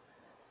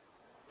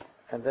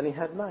 And then he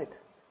had night.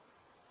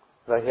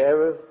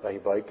 Vayerev,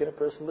 Vayibaykin, a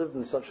person lived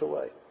in such a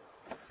way.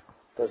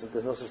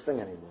 There's no such thing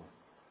anymore.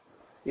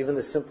 Even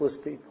the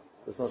simplest people,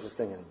 there's no such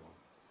thing anymore.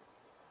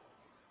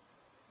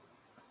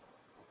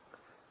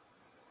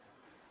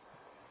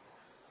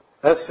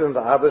 Esther and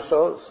the Abba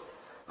shows,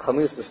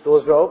 Chamis, the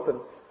stores are open,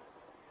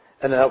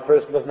 and now a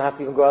person doesn't have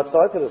to even go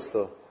outside to the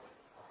store.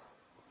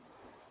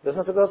 Doesn't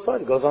have to go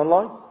outside, he goes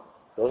online,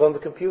 goes on the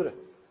computer.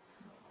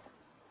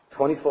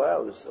 24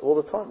 hours, all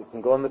the time, he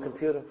can go on the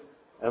computer.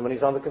 And when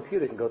he's on the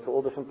computer, he can go to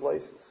all different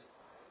places,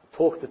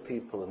 talk to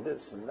people and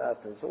this and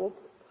that, and it's all,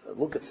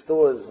 look at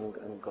stores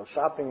and go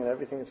shopping and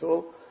everything. It's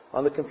all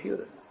on the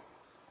computer.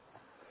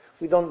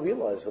 We don't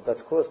realize what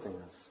that's costing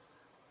us.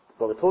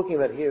 What we're talking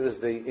about here is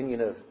the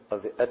union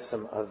of the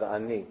etzem, of the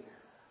ani,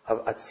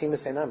 of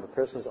atzimus einam, a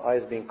person's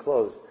eyes being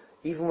closed,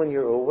 even when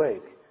you're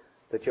awake,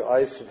 that your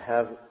eyes should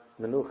have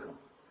menucha,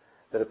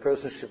 that a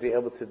person should be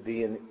able to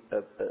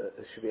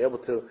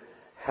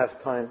have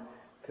time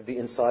to be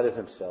inside of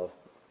himself,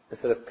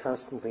 instead of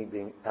constantly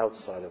being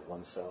outside of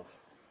oneself.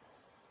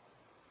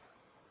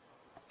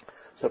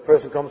 So a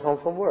person comes home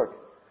from work,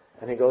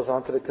 and he goes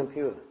onto the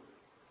computer.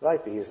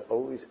 Right, he is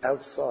always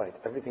outside.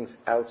 Everything's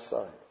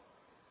outside.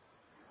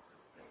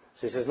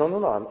 So he says, no,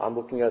 I'm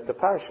looking at the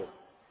parsha.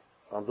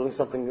 I'm doing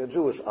something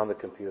Jewish on the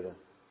computer.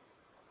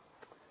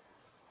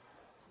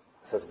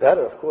 So it's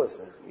better, of course,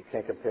 you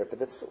can't compare,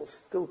 but it's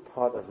still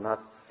part of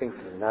not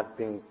thinking, not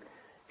being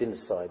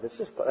inside.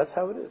 That's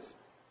how it is.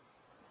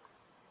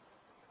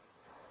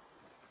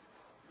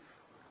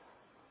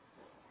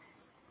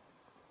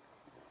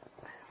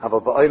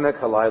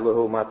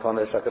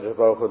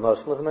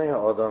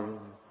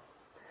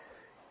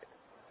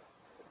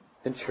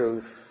 In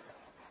truth,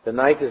 the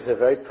night is a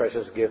very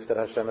precious gift that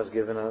Hashem has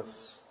given us.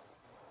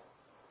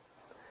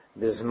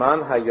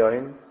 Bizman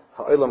hayoim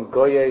ha'olam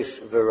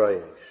goyesh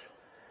v'royesh.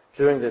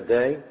 During the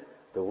day,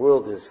 the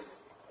world is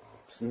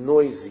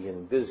noisy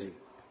and busy.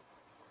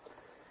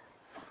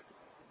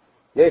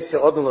 It's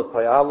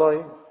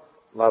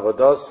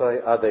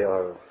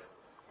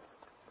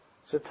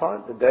a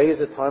time, the day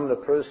is a time when a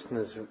person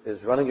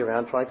is running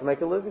around trying to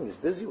make a living. He's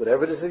busy,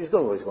 whatever it is that he's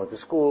doing. He's going to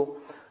school,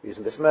 he's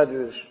in this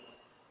medrash,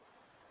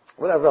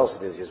 whatever else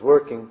it is, he's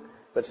working,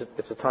 but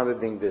it's a time of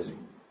being busy.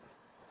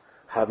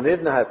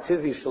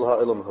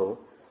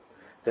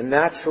 The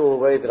natural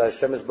way that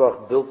Hashem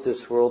Yisbarach built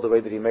this world, the way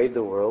that He made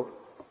the world,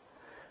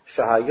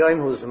 Hashem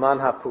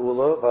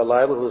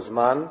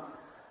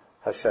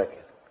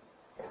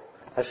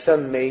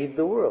made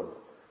the world,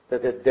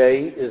 that the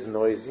day is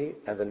noisy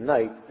and the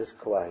night is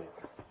quiet.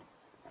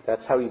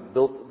 That's how He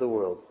built the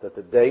world, that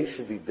the day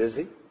should be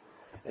busy,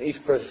 and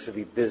each person should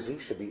be busy,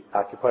 should be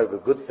occupied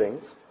with good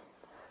things,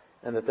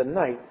 and that the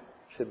night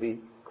should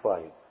be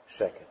quiet,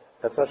 sheket.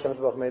 That's how Hashem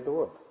Yisbarach made the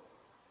world.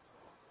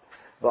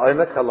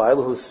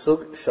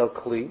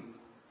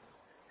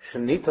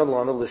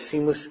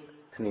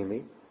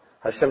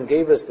 Hashem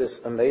gave us this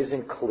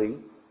amazing kli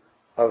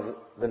of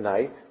the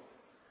night,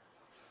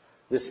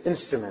 this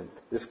instrument,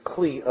 this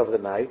kli of the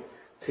night,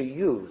 to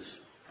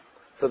use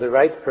for the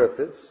right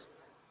purpose,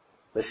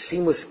 the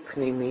shimush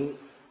pnimi,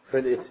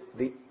 for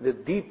the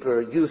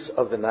deeper use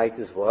of the night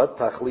is what?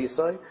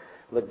 Tachlisai,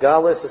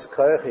 legales es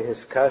koyach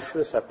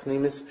hiskashvus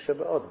hapnimis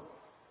shaba'odam.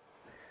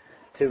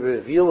 To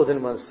reveal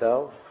within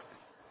oneself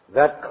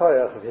that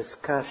koyach of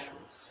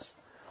hiskashvus,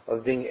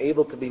 of being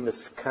able to be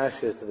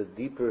miskasher to the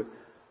deeper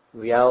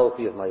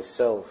reality of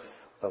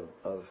myself, of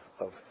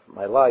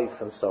my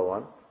life, and so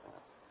on.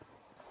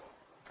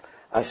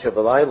 Which at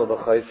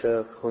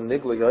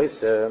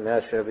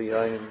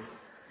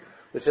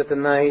the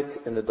night,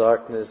 in the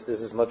darkness,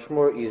 this is much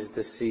more easy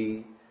to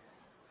see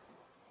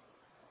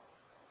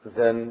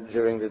than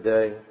during the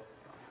day.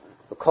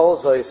 Kol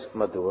Zeis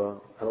Madua,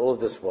 and all of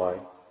this why?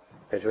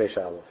 Page Reish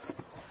Aleph.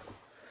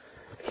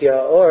 Ki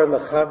ha'or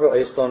mechaber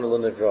eislon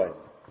l'nevroim.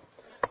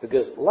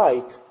 Because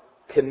light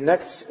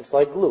connects, it's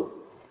like glue.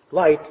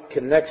 Light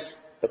connects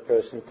a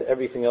person to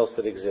everything else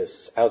that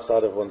exists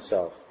outside of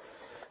oneself.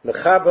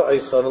 Mechaber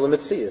eislon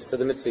l'mitzias, to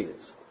the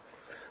mitzias.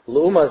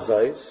 L'uma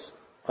Zeis,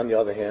 on the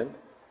other hand,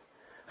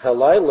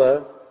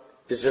 halayla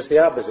is just the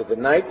opposite. The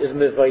night is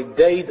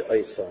mevaydeid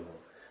eislon.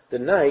 The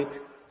night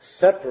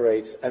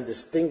separates and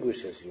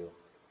distinguishes you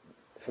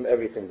from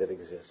everything that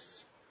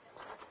exists.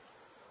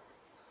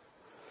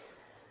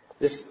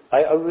 This,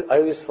 I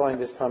always find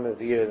this time of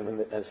the year, and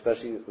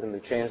especially when they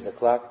change the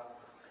clock,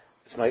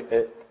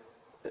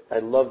 I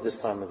love this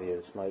time of the year.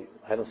 It's my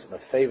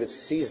favorite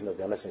season of the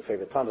year. I'm not saying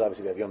favorite times,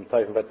 obviously we have Yom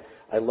Tov, but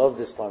I love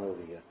this time of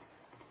the year.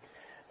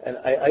 And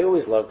I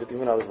always loved it, even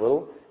when I was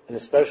little, and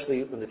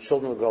especially when the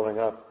children were growing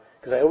up,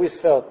 because I always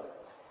felt,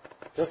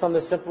 just on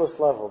the simplest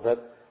level,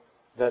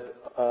 that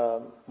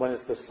when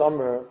it's the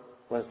summer,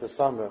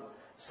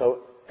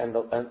 so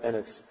and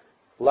it's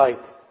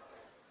light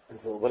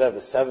until whatever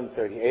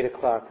 7:30, 8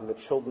 o'clock, and the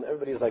children,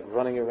 everybody's like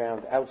running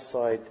around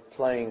outside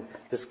playing.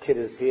 This kid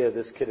is here,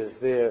 this kid is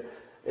there.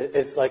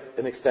 It's like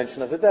an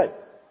extension of the day,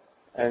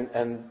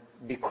 and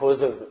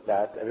because of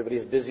that,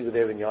 everybody's busy with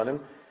their inyanim,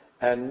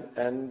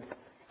 and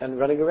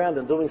running around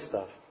and doing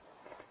stuff.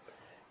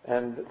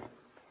 And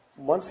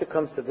once it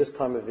comes to this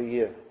time of the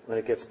year, when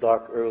it gets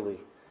dark early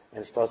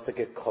and it starts to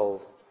get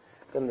cold,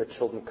 then the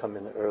children come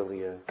in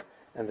earlier,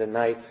 and the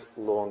night's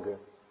longer.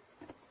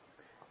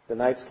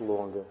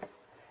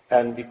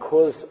 And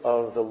because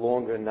of the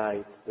longer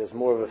night, there's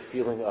more of a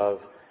feeling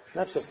of,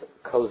 not just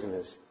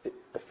coziness,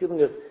 a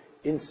feeling of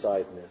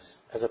insideness,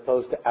 as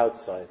opposed to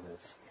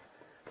outsideness.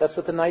 That's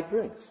what the night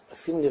brings, a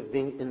feeling of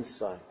being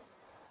inside.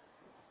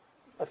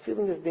 A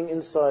feeling of being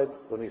inside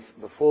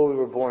before we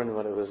were born,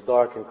 when it was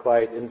dark and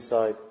quiet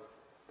inside,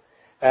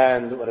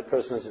 and when a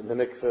person is in the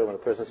mikveh, when a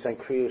person is saying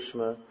Kriya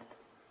Shema,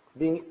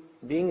 being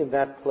in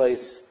that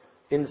place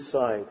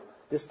inside,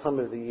 this time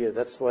of the year,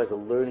 that's why the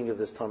learning of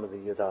this time of the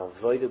year, the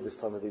avoid of this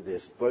time of the year, the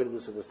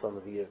avoidance of this time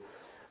of the year,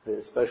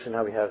 especially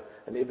now we have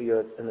an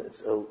Ibiyot, and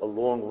it's a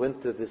long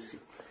winter, it's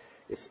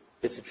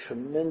a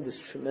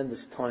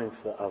tremendous time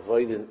for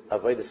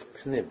avoidus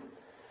pnim.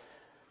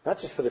 Not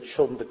just for the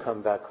children to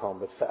come back home,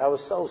 but for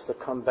ourselves to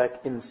come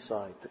back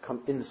inside, to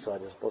come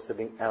inside as opposed to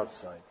being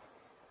outside.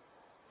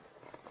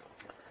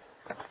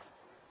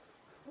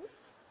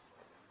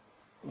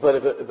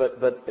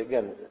 But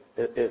again,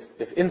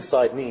 if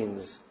inside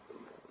means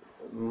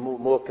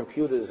more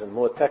computers and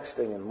more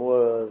texting and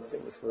more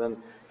things,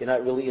 then you're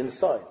not really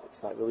inside.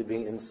 It's not really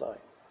being inside.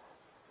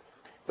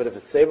 But if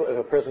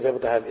a person is able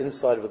to have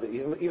inside with it,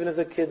 even if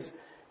the kids,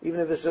 even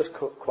if it's just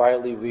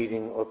quietly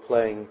reading or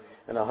playing,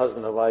 and a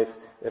husband or wife,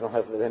 they don't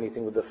have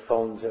anything with the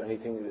phones or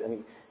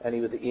anything,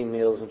 any with the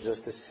emails, and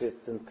just to sit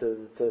and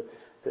to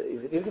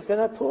even if they're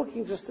not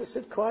talking, just to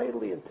sit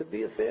quietly and to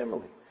be a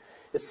family.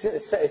 It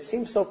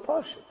seems so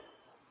posh.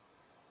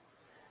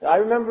 I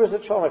remember as a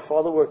child, my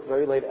father worked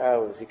very late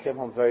hours. He came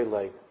home very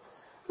late.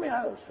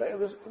 It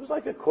was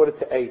like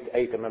 7:45, 8. I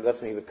remember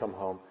that's when he would come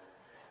home.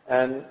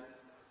 And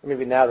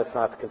maybe now that's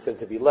not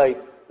considered to be late,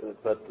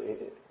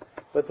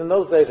 but in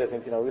those days, I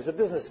think, he was a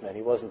businessman.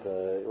 He wasn't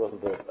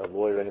a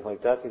lawyer or anything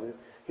like that.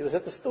 He was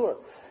at the store,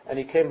 and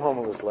he came home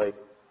and was late.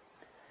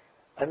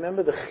 I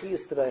remember the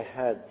chiyus that I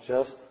had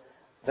just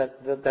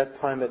that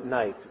time at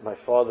night. My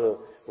father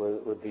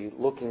would be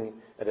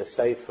looking at a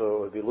sefer or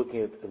would be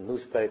looking at a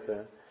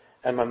newspaper,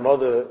 and my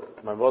mother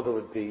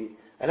would be.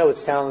 I know it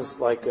sounds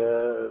like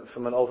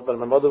from an old, but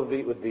my mother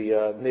would be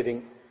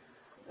knitting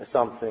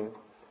something,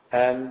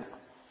 and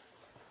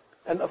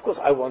of course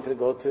I wanted to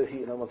go to the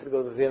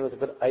theater,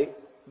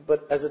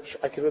 but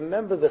I can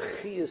remember the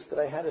chiyus that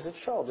I had as a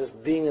child,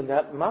 just being in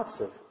that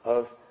matzav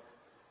of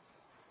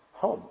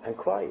home and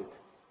quiet,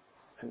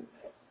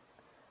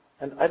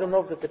 and I don't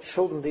know if the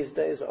children these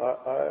days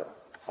are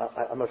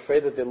I'm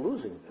afraid that they're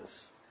losing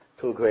this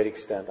to a great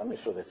extent. I'm not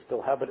sure they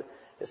still have it.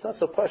 It's not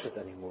so precious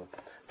anymore.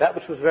 That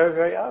which was very,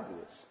 very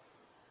obvious.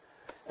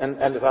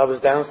 And if I was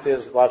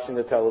downstairs watching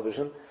the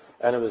television,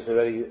 and it was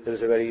already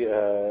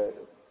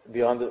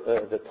beyond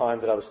the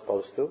time that I was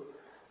supposed to,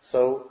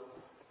 so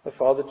my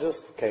father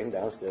just came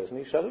downstairs and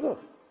he shut it off.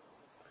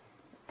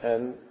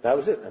 And that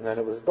was it. And then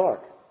it was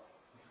dark.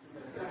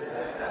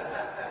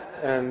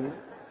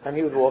 and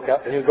he would walk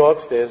out, and he would go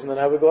upstairs, and then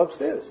I would go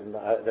upstairs. And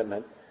that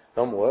meant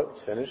no more,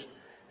 it's finished.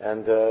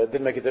 And it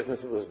didn't make a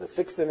difference if it was the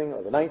 6th inning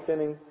or the 9th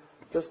inning,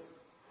 just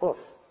off.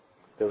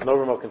 There was no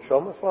remote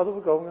control. My father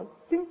would go and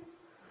ding,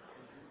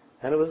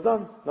 and it was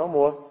done. No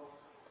more.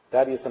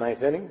 Daddy is the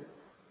 9th inning.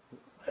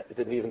 It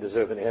didn't even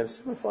deserve an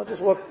answer. My father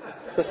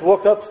just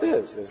walked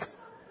upstairs. There's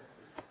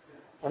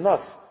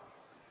enough.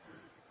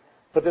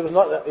 But there was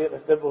not.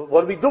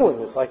 What are we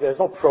doing? It's like there's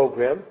no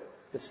program.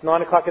 It's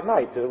 9 o'clock at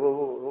night.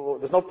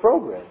 There's no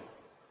program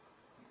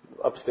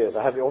upstairs.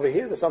 I have over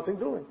here. There's something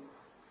doing.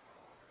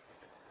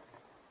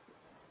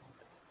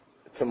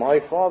 To my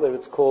father,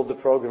 it's called the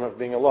program of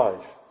being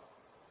alive.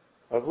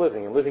 of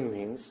living. And living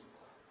means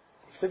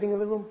sitting in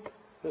the room.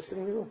 Just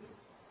sitting in the room.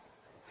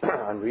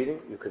 I'm reading.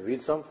 You could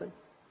read something.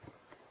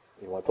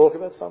 You want to talk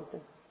about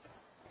something.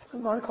 It's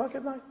 9 o'clock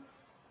at night.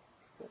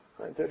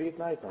 9:30 at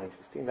night,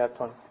 9:15 that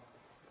time.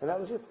 And that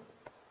was it.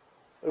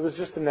 It was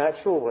just a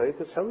natural way.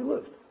 That's how we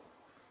lived.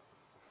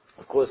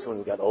 Of course, when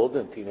we got older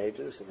and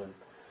teenagers, and then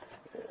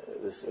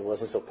it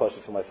wasn't so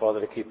possible for my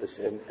father to keep us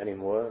in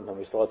anymore. And then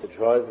we started to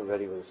drive.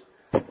 Already was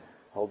a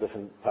whole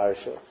different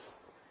parasha.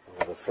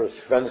 The first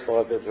friends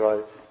started to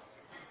drive.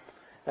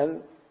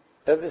 And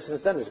ever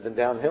since then, it's been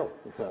downhill,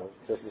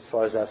 just as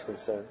far as that's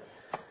concerned.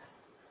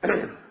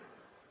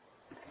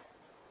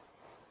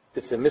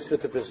 It's a mitzvah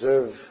to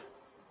preserve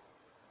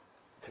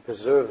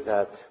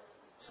that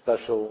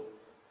special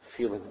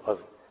feeling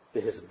of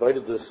the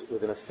hisbaidus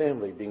within a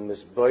family, being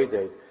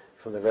misbaided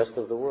from the rest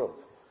of the world.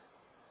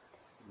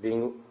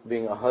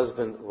 Being a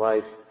husband,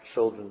 wife,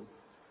 children,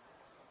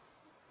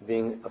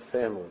 being a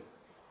family.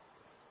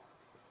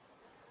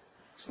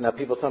 So now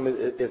people tell me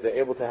if they're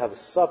able to have a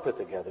supper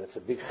together, it's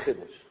a big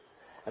chiddush.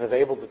 And if they're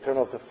able to turn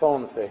off the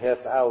phone for a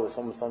half hour,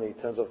 someone's telling me he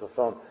turns off the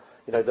phone,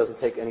 he doesn't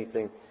take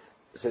anything.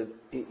 So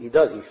he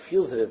does, he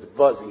feels it, it's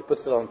buzzing, he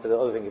puts it onto the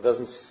other thing, he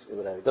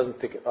doesn't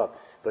pick it up,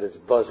 but it's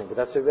buzzing. But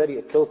that's already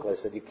a kilkel. I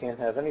said, you can't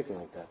have anything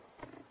like that.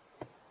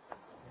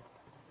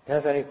 You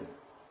can't have anything.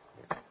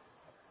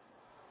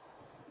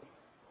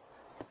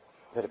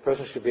 That a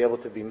person should be able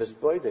to be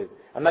misboided.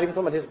 I'm not even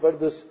talking about his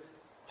boidus,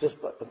 just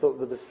I thought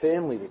with the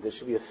family, that there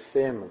should be a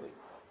family.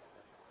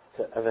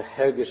 To have a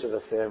hergish of a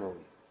family,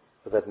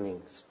 what that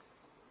means.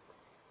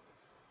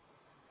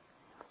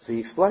 So he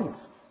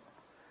explains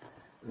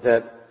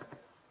that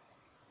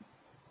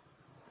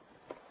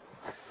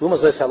what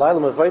does the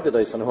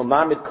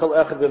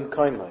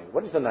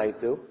night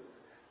do?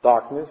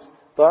 Darkness.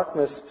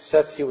 Darkness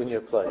sets you in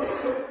your place.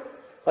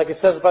 Like it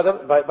says by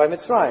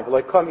Mitzrayim,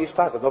 like come each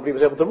time, nobody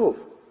was able to move.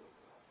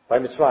 By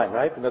Mitzrayim,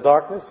 right? In the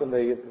darkness, in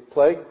the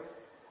plague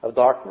of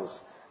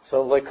darkness.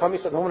 So like come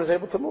each time, no one is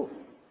able to move.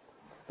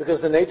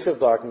 Because the nature of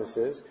darkness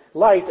is,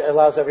 light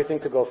allows everything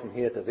to go from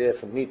here to there,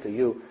 from me to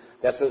you.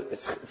 That's what,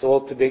 it's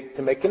all to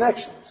make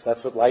connections.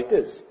 That's what light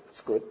is.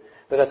 It's good.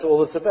 But that's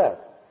all it's about.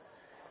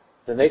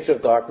 The nature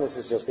of darkness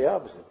is just the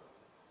opposite.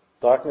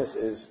 Darkness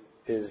is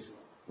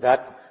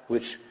that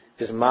which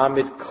is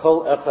ma'amid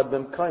kol echad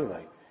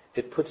b'mkaimai.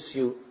 It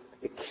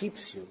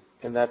keeps you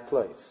in that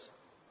place.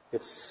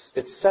 It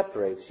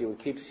separates you and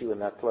keeps you in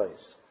that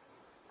place.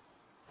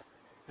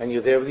 And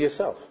you're there with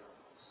yourself.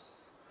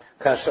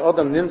 When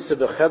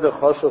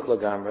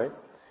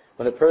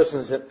a person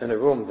is in a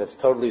room that's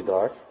totally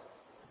dark,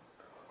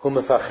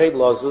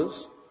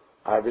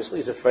 obviously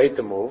he's afraid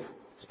to move,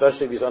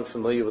 especially if he's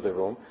unfamiliar with the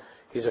room.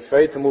 He's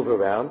afraid to move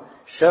around.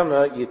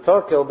 Shema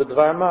yitakel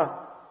b'dvar ma.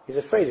 He's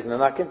afraid he's going to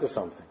knock into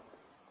something.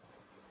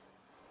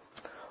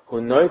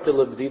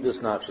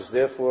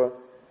 Therefore,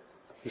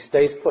 he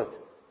stays put.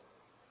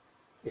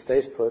 He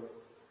stays put,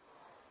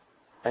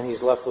 and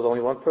he's left with only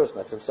one person.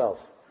 That's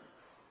himself.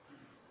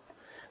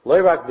 Not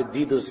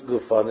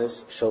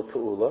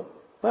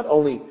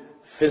only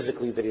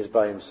physically that he's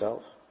by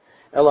himself.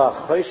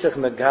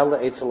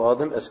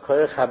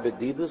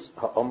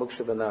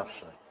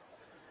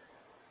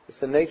 It's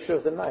the nature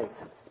of the night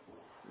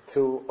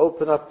to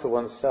open up to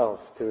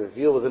oneself, to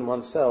reveal within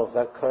oneself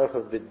that koach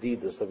of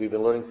bedidus that we've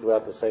been learning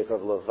throughout the Sefer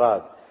of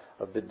Levad,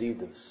 of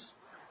bedidus,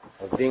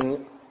 of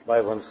being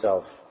by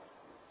oneself.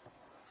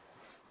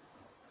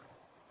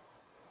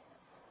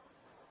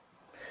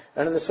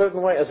 And in a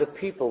certain way, as a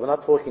people, we're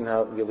not talking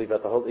now really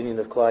about the whole Indian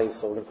of Klai,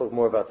 so we're going to talk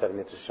more about that in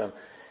Mitzvah Hashem.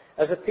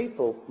 As a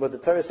people, where the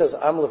Torah says,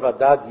 Am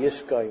levadad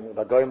yishkain,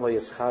 v'goyim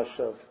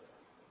le'yischashav,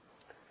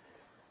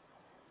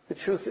 the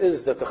truth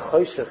is that the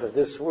choshech of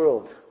this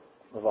world,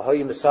 that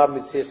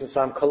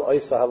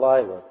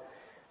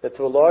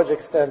to a large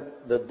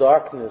extent, the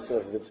darkness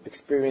of the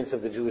experience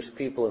of the Jewish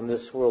people in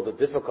this world, the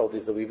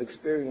difficulties that we've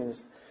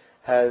experienced,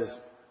 has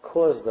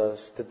caused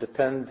us to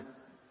depend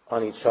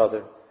on each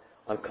other,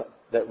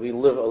 that we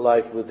live a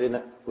life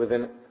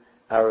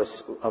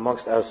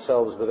amongst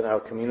ourselves, within our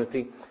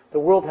community. The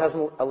world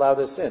hasn't allowed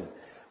us in.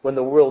 When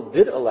the world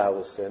did allow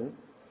us in,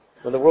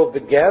 when the world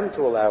began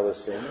to allow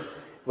us in,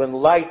 when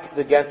light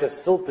began to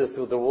filter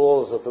through the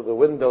walls or through the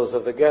windows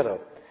of the ghetto,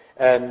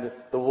 and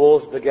the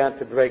walls began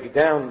to break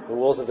down, the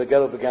walls of the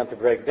ghetto began to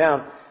break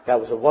down, that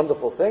was a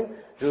wonderful thing.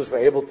 Jews were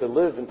able to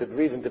live and to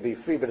breathe and to be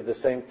free, but at the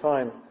same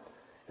time,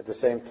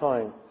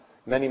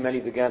 many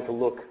began to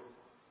look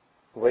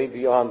way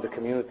beyond the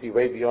community,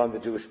 way beyond the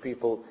Jewish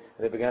people,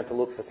 and they began to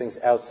look for things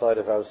outside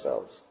of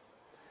ourselves.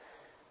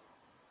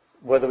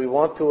 Whether we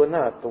want to or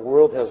not, the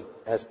world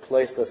has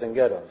placed us in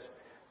ghettos.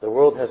 The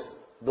world has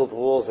built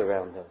walls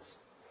around us.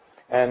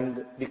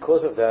 And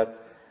because of that,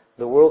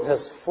 the world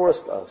has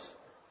forced us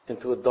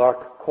into a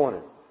dark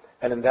corner.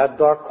 And in that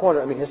dark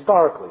corner,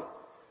 historically,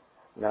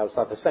 now it's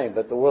not the same,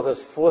 but the world has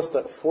forced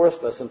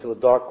us into a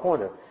dark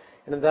corner.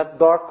 And in that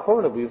dark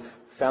corner, we've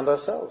found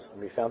ourselves,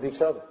 and we found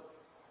each other.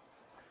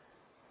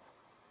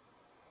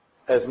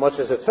 As much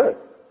as it's hurt,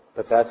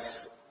 but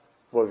that's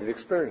what we've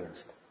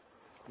experienced.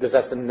 Because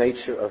that's the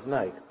nature of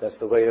night. That's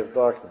the way of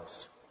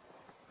darkness.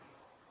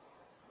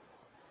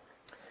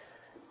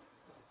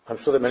 I'm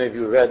sure that many of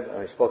you read,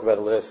 I spoke about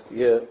it last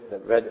year,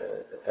 that read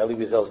Elie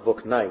Wiesel's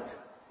book Night.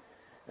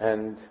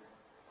 And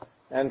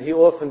he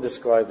often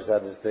describes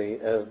that as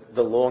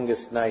the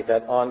longest night,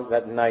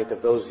 that night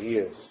of those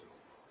years.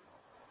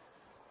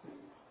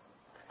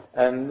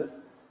 And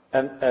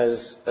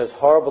as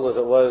horrible as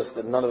it was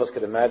that none of us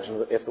could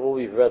imagine, after all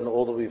we've read and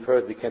all that we've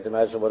heard, we can't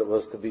imagine what it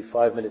was to be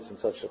 5 minutes in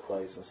such a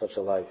place, in such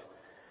a life.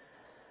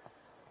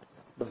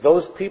 But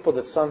those people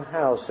that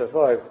somehow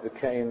survived,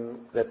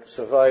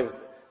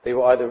 they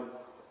were either,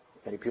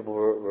 many people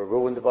were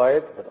ruined by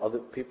it, but other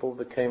people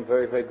became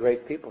very, very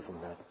great people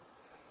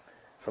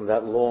from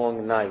that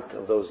long night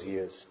of those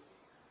years.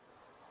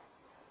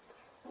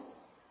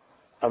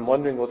 I'm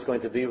wondering what's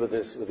going to be with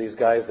these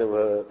guys that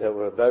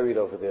were buried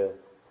over there.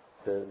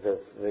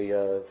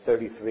 The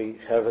 33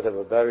 Hever that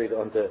were buried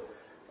on the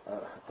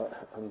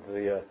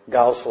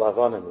Gal Shel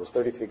Havonim. There was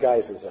 33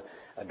 guys. There was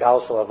a Gal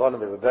Shel Havonim.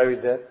 They were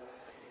buried there.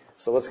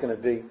 So what's going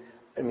to be?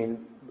 I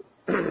mean,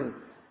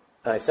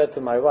 I said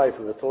to my wife,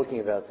 we were talking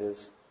about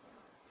this,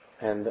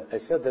 and I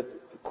said that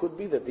it could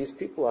be that these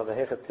people have a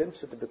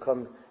hechatimsa to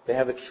become. They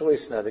have a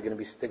choice now. They're going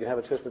to have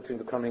a choice between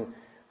becoming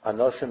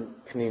anoshim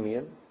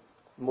pnimian,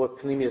 more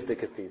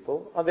pnimiistic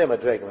people. On their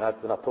madrega.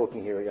 We're not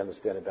talking here. You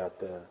understand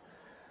about.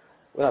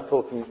 We're not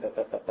talking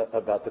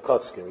about the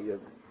Kotzker.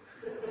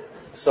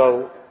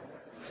 So,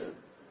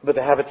 but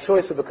they have a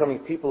choice of becoming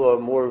people who are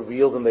more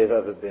real than they've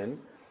ever been.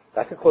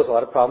 That could cause a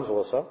lot of problems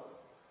also.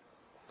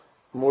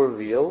 More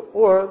real,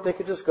 or they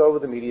could just go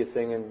with the media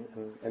thing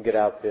and get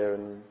out there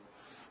and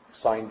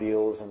sign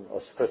deals. And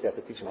first, they have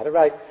to teach them how to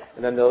write,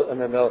 and then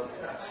they'll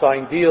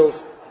sign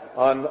deals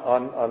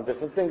on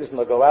different things, and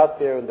they'll go out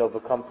there and they'll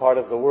become part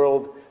of the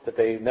world that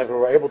they never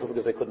were able to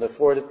because they couldn't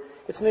afford it.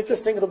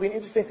 It'll be an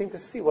interesting thing to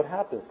see what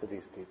happens to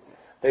these people.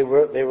 They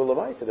were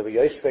Lamaisa, they were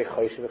Yoshvei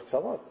Choshevich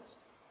Tzamavis.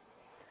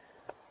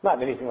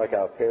 Not anything like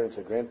our parents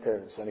or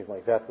grandparents or anything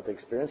like that, what they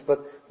experienced,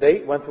 but they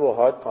went through a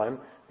hard time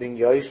being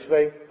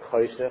Yoshvei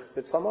Choshevich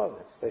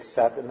Tzamavis. They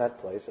sat in that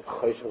place of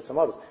Choshevich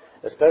Tzamavis.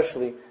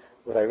 Especially,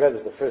 what I read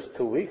was the first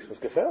 2 weeks was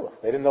gefährlich.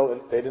 They didn't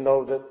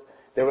know that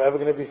they were ever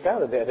going to be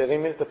found. They didn't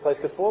mean that the place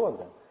could fall on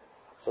them.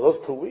 So those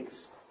 2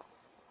 weeks,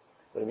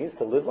 what it means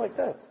to live like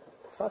that,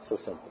 it's not so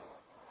simple.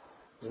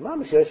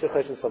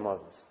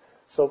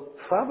 So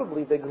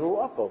probably they grew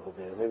up over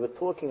there. They were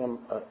talking,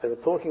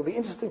 it would be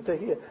interesting to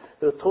hear,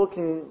 they were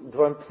talking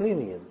Dvarim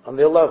Pnimian on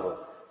their level.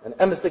 And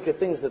emistic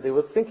things that they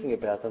were thinking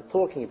about and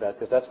talking about,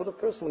 because that's what a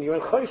person, when you're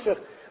in Choshech,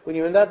 when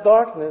you're in that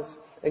darkness,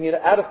 and you're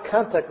out of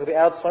contact with the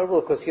outside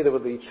world, because here they were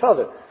with each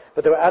other,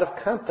 but they were out of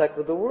contact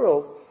with the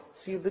world,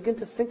 so you begin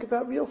to think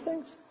about real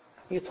things.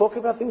 You talk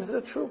about things that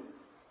are true,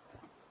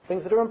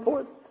 things that are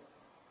important.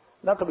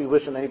 Not that we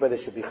wish on anybody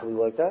should be chali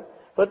like that,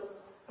 but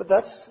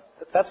that's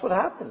what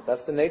happens.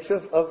 That's the nature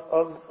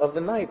of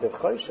the night, of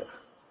Choshech.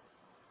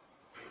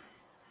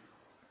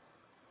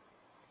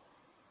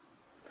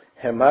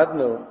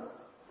 Hemadnu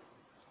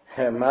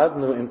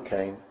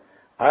imkein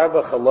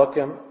arba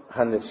chalokim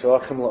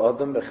hanitzrochim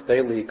laodam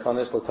b'chtei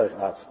liikonis l'toich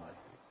atzmai.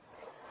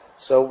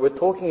 So we're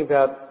talking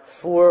about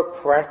four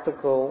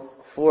practical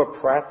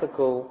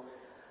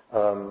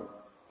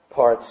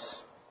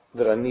parts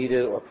that are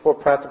needed, or four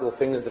practical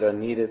things that are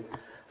needed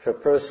for a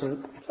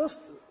person, just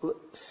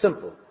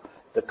simple,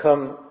 to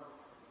come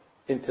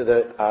into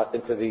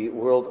the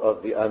world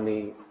of the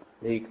ani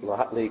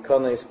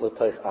liikonis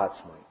l'toich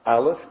atzmai.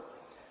 Aleph,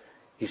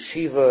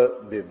 yeshiva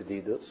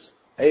b'bdidus,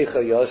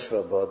 eicha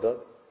yashva bada.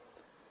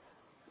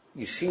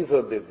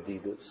 Yeshiva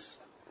b'bdidus,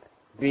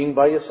 being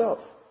by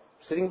yourself,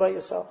 sitting by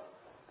yourself.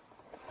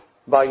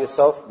 By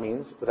yourself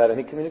means without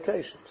any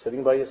communication,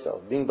 sitting by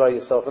yourself, being by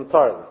yourself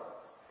entirely,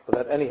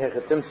 without any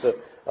hechetimsa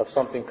of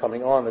something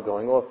coming on or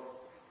going off.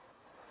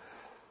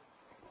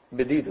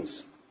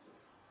 B'didus.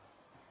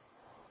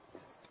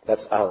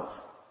 That's Aleph.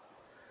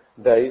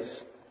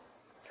 Beis,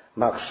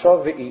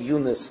 machshav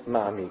ve'iyunis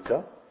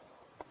ma'amika,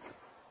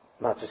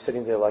 not just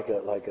sitting there like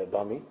a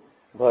dummy,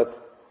 but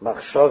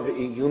machshav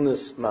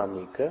ve'iyunis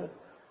ma'amika,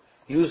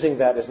 using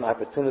that as an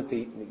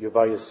opportunity. You're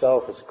by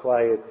yourself, it's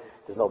quiet,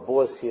 there's no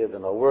boss here,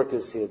 there's no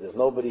workers here, there's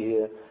nobody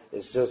here,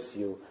 it's just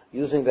you.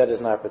 Using that as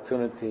an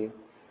opportunity,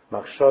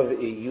 machshav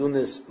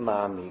ve'iyunis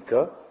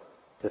ma'amika,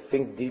 to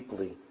think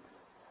deeply.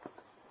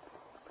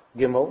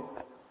 Gimel,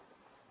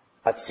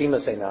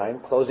 atzimas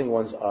einayim, closing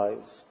one's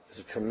eyes, is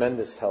a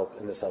tremendous help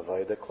in this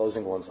avodah,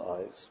 closing one's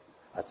eyes.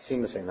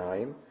 Atzimas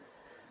einayim.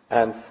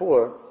 And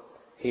 4,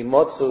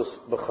 himotzus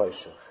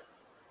b'choshech,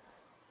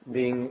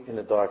 being in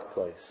a dark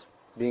place,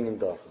 being in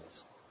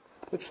darkness.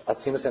 Which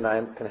atzimas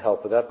einayim can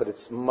help with that, but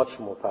it's much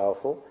more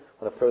powerful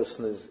when a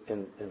person is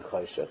in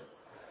choshech.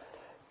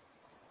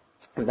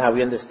 Now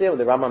we understand when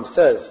the Rambam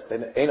says,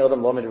 "Ein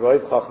adam lo midroiv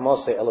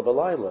chachmasei ela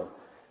b'layla."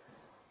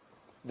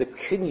 The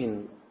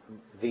kinyan,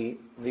 the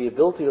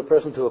ability of a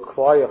person to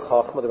acquire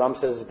chachma, the Rambam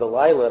says is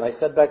b'layla. And I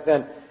said back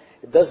then,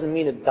 It doesn't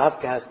mean it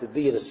dafka has to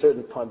be at a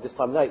certain time, this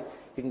time of night.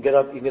 You can get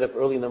up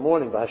early in the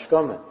morning,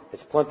 b'hashkama.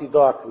 It's plenty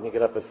dark. When you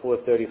get up at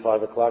 4:30,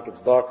 5 o'clock,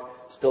 it's dark.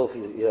 Still,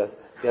 you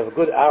have a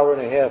good hour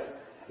and a half,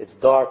 it's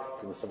dark,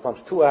 and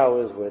sometimes 2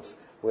 hours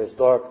where it's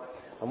dark.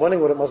 I'm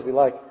wondering what it must be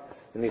like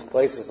in these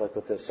places, like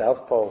with the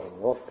South Pole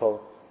and North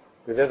Pole.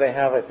 There they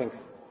have, I think,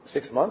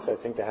 6 months,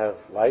 to have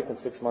light and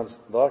 6 months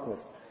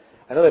darkness.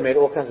 I know they made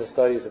all kinds of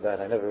studies about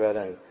it. I never read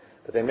any.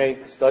 But they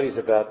made studies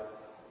about,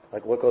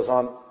 like, what goes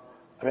on.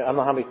 I don't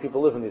know how many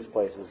people live in these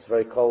places. It's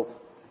very cold.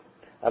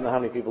 I don't know how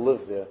many people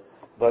live there.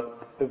 But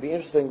it would be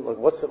interesting, like,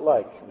 what's it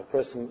like? And the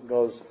person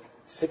goes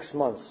 6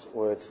 months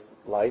where it's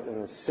light and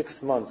then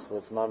 6 months where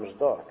it's mamish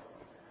dark.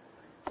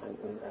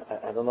 And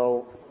I don't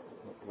know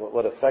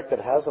what effect it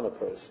has on a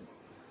person.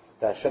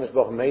 That Hashem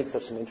Yisborach made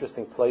such an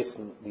interesting place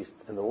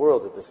in the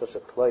world, that there's such a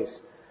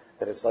place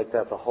that it's like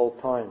that the whole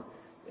time.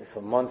 And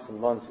for months and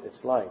months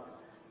it's light.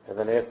 And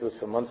then afterwards,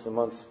 for months and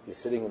months, you're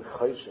sitting in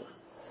chayshach.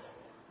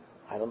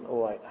 I don't know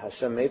why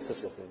Hashem made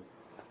such a thing.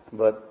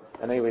 But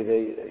anyway,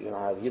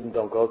 Yidden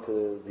don't go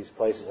to these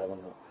places, I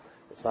don't know.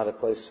 It's not a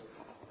place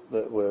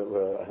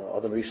where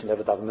Adam Rishon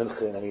never daven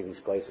mincha in any of these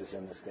places, you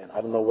understand.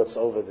 I don't know what's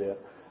over there.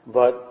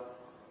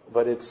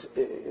 But it's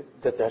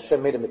that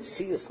Hashem made a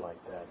metzias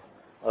like that,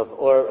 of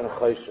or and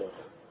chayshach,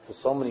 for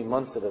so many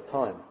months at a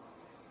time.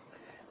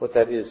 What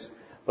that is.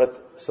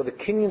 But, so the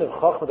kinyan of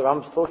Chachma, the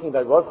Rambam is talking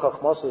about, Rav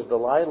Chachmas is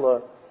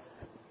Belayla,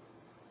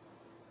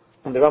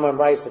 and the Rambam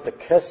writes that the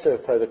Keser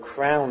of Torah, the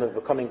crown of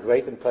becoming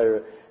great in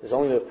Torah, is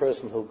only the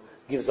person who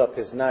gives up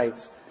his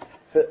nights.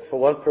 For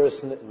one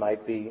person, it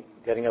might be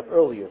getting up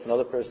earlier. For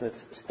another person,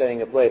 it's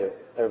staying up later.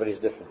 Everybody's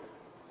different.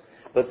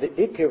 But the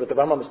Ikir, what the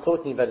Rambam is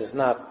talking about, is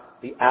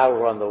not the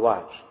hour on the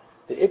watch.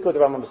 The Ikir, what the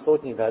Rambam is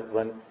talking about,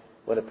 when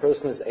a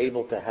person is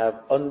able to have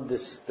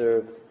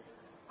undisturbed,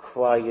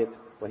 quiet,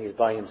 when he's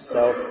by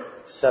himself,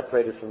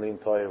 separated from the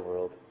entire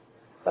world.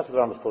 That's what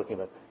the Rambam is talking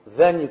about.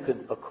 Then you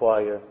could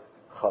acquire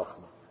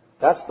Chachma.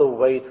 That's the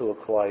way to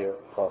acquire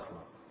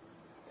Chachma.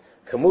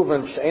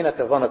 Kamuvan she'ena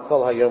kavana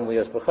kol hayom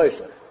liyas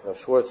b'chayshach. Rav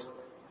Schwartz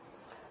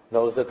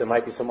knows that there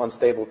might be some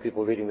unstable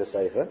people reading the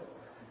Sefer.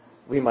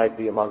 We might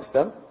be amongst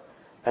them.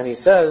 And he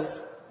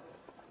says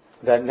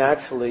that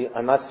naturally,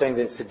 I'm not saying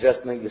that it's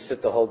suggesting that you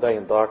sit the whole day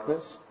in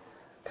darkness.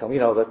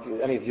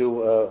 That any of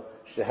you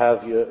should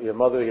have your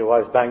mother, your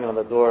wife banging on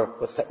the door.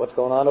 What's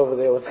going on over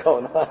there? What's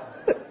going on?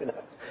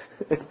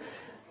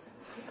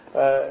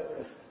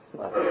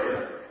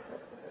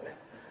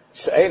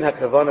 She'ein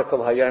hakavana kol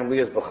hayom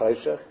liyas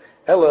b'chayshach.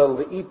 Ela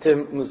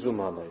le'itim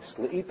mezumanos.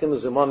 Le'itim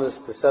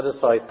mezumanos, to set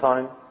aside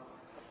time,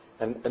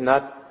 and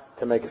not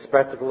to make a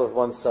spectacle of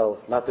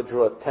oneself, not to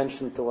draw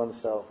attention to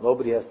oneself.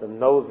 Nobody has to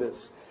know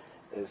this.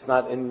 It's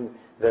not in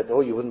that,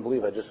 you wouldn't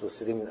believe I just was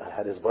sitting, I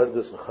had his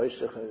bardus and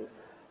chayshach.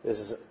 This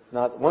is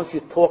not, once you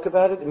talk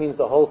about it, it means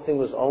the whole thing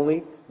was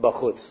only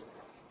bachutz.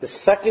 The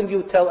second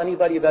you tell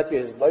anybody about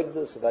your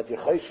hisbardus, about your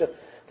chayshach,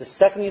 the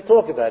second you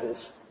talk about it,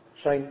 it's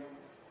shayin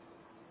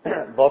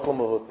batal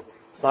mahuta.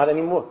 It's not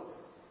anymore.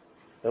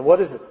 Then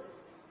what is it?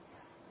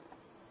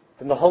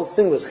 Then the whole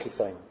thing was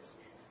chitzaynis.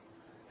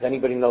 If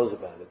anybody knows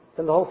about it,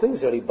 then the whole thing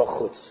is already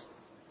bachutz.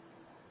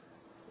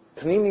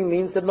 Pnimi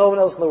means that no one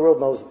else in the world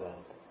knows about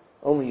it.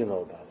 Only you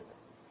know about it.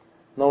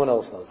 No one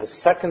else knows. The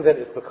second that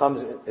it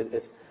becomes,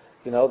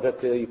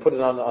 you put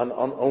it on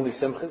only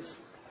simchas,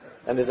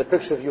 and there's a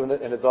picture of you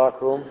in a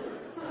dark room,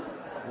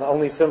 and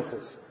only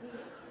simchas.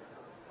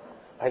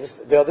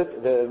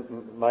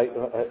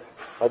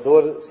 My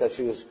daughter said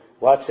she was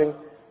watching.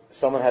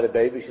 Someone had a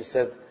baby. She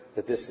said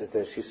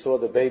that she saw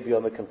the baby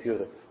on the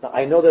computer. Now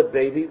I know that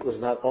baby was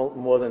not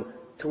more than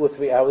 2 or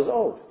 3 hours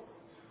old,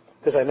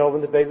 because I know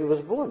when the baby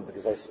was born,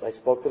 because I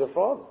spoke to the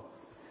father,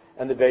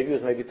 and the baby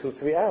was maybe 2 or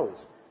 3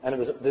 hours,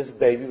 and this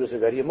baby was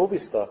already a movie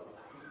star.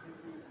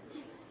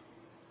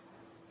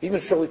 Even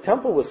Shirley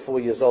Temple was 4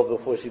 years old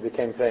before she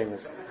became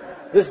famous.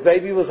 This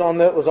baby was on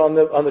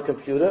the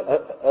computer.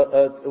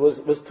 It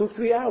was 2 or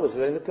 3 hours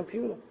in the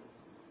computer.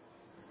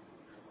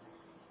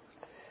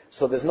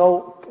 So there's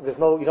no,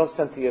 you don't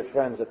send to your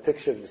friends a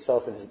picture of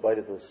yourself in his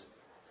baidus,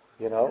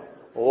 or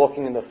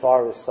walking in the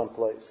forest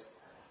someplace.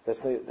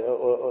 That's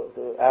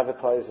the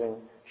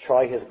advertising,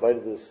 try his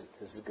baidus.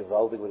 This is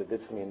Gavaldi, what it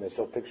did for me, and they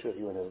show a picture of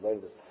you in his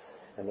baidus.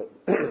 And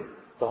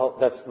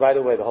that's right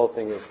away, the whole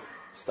thing is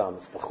stam,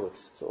 it's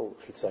bachutz, it's all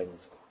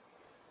chitzaynis.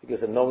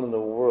 Because no one in the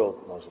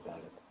world knows about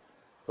it.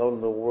 No one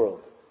in the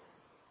world.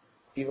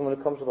 Even when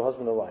it comes to the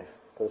husband and wife,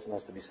 a person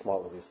has to be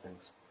smart with these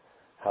things.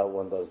 How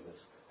one does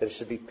this. That it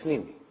should be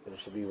pnimi, that it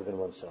should be within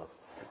oneself.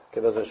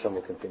 Okay, Bez Hashem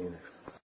will continue next.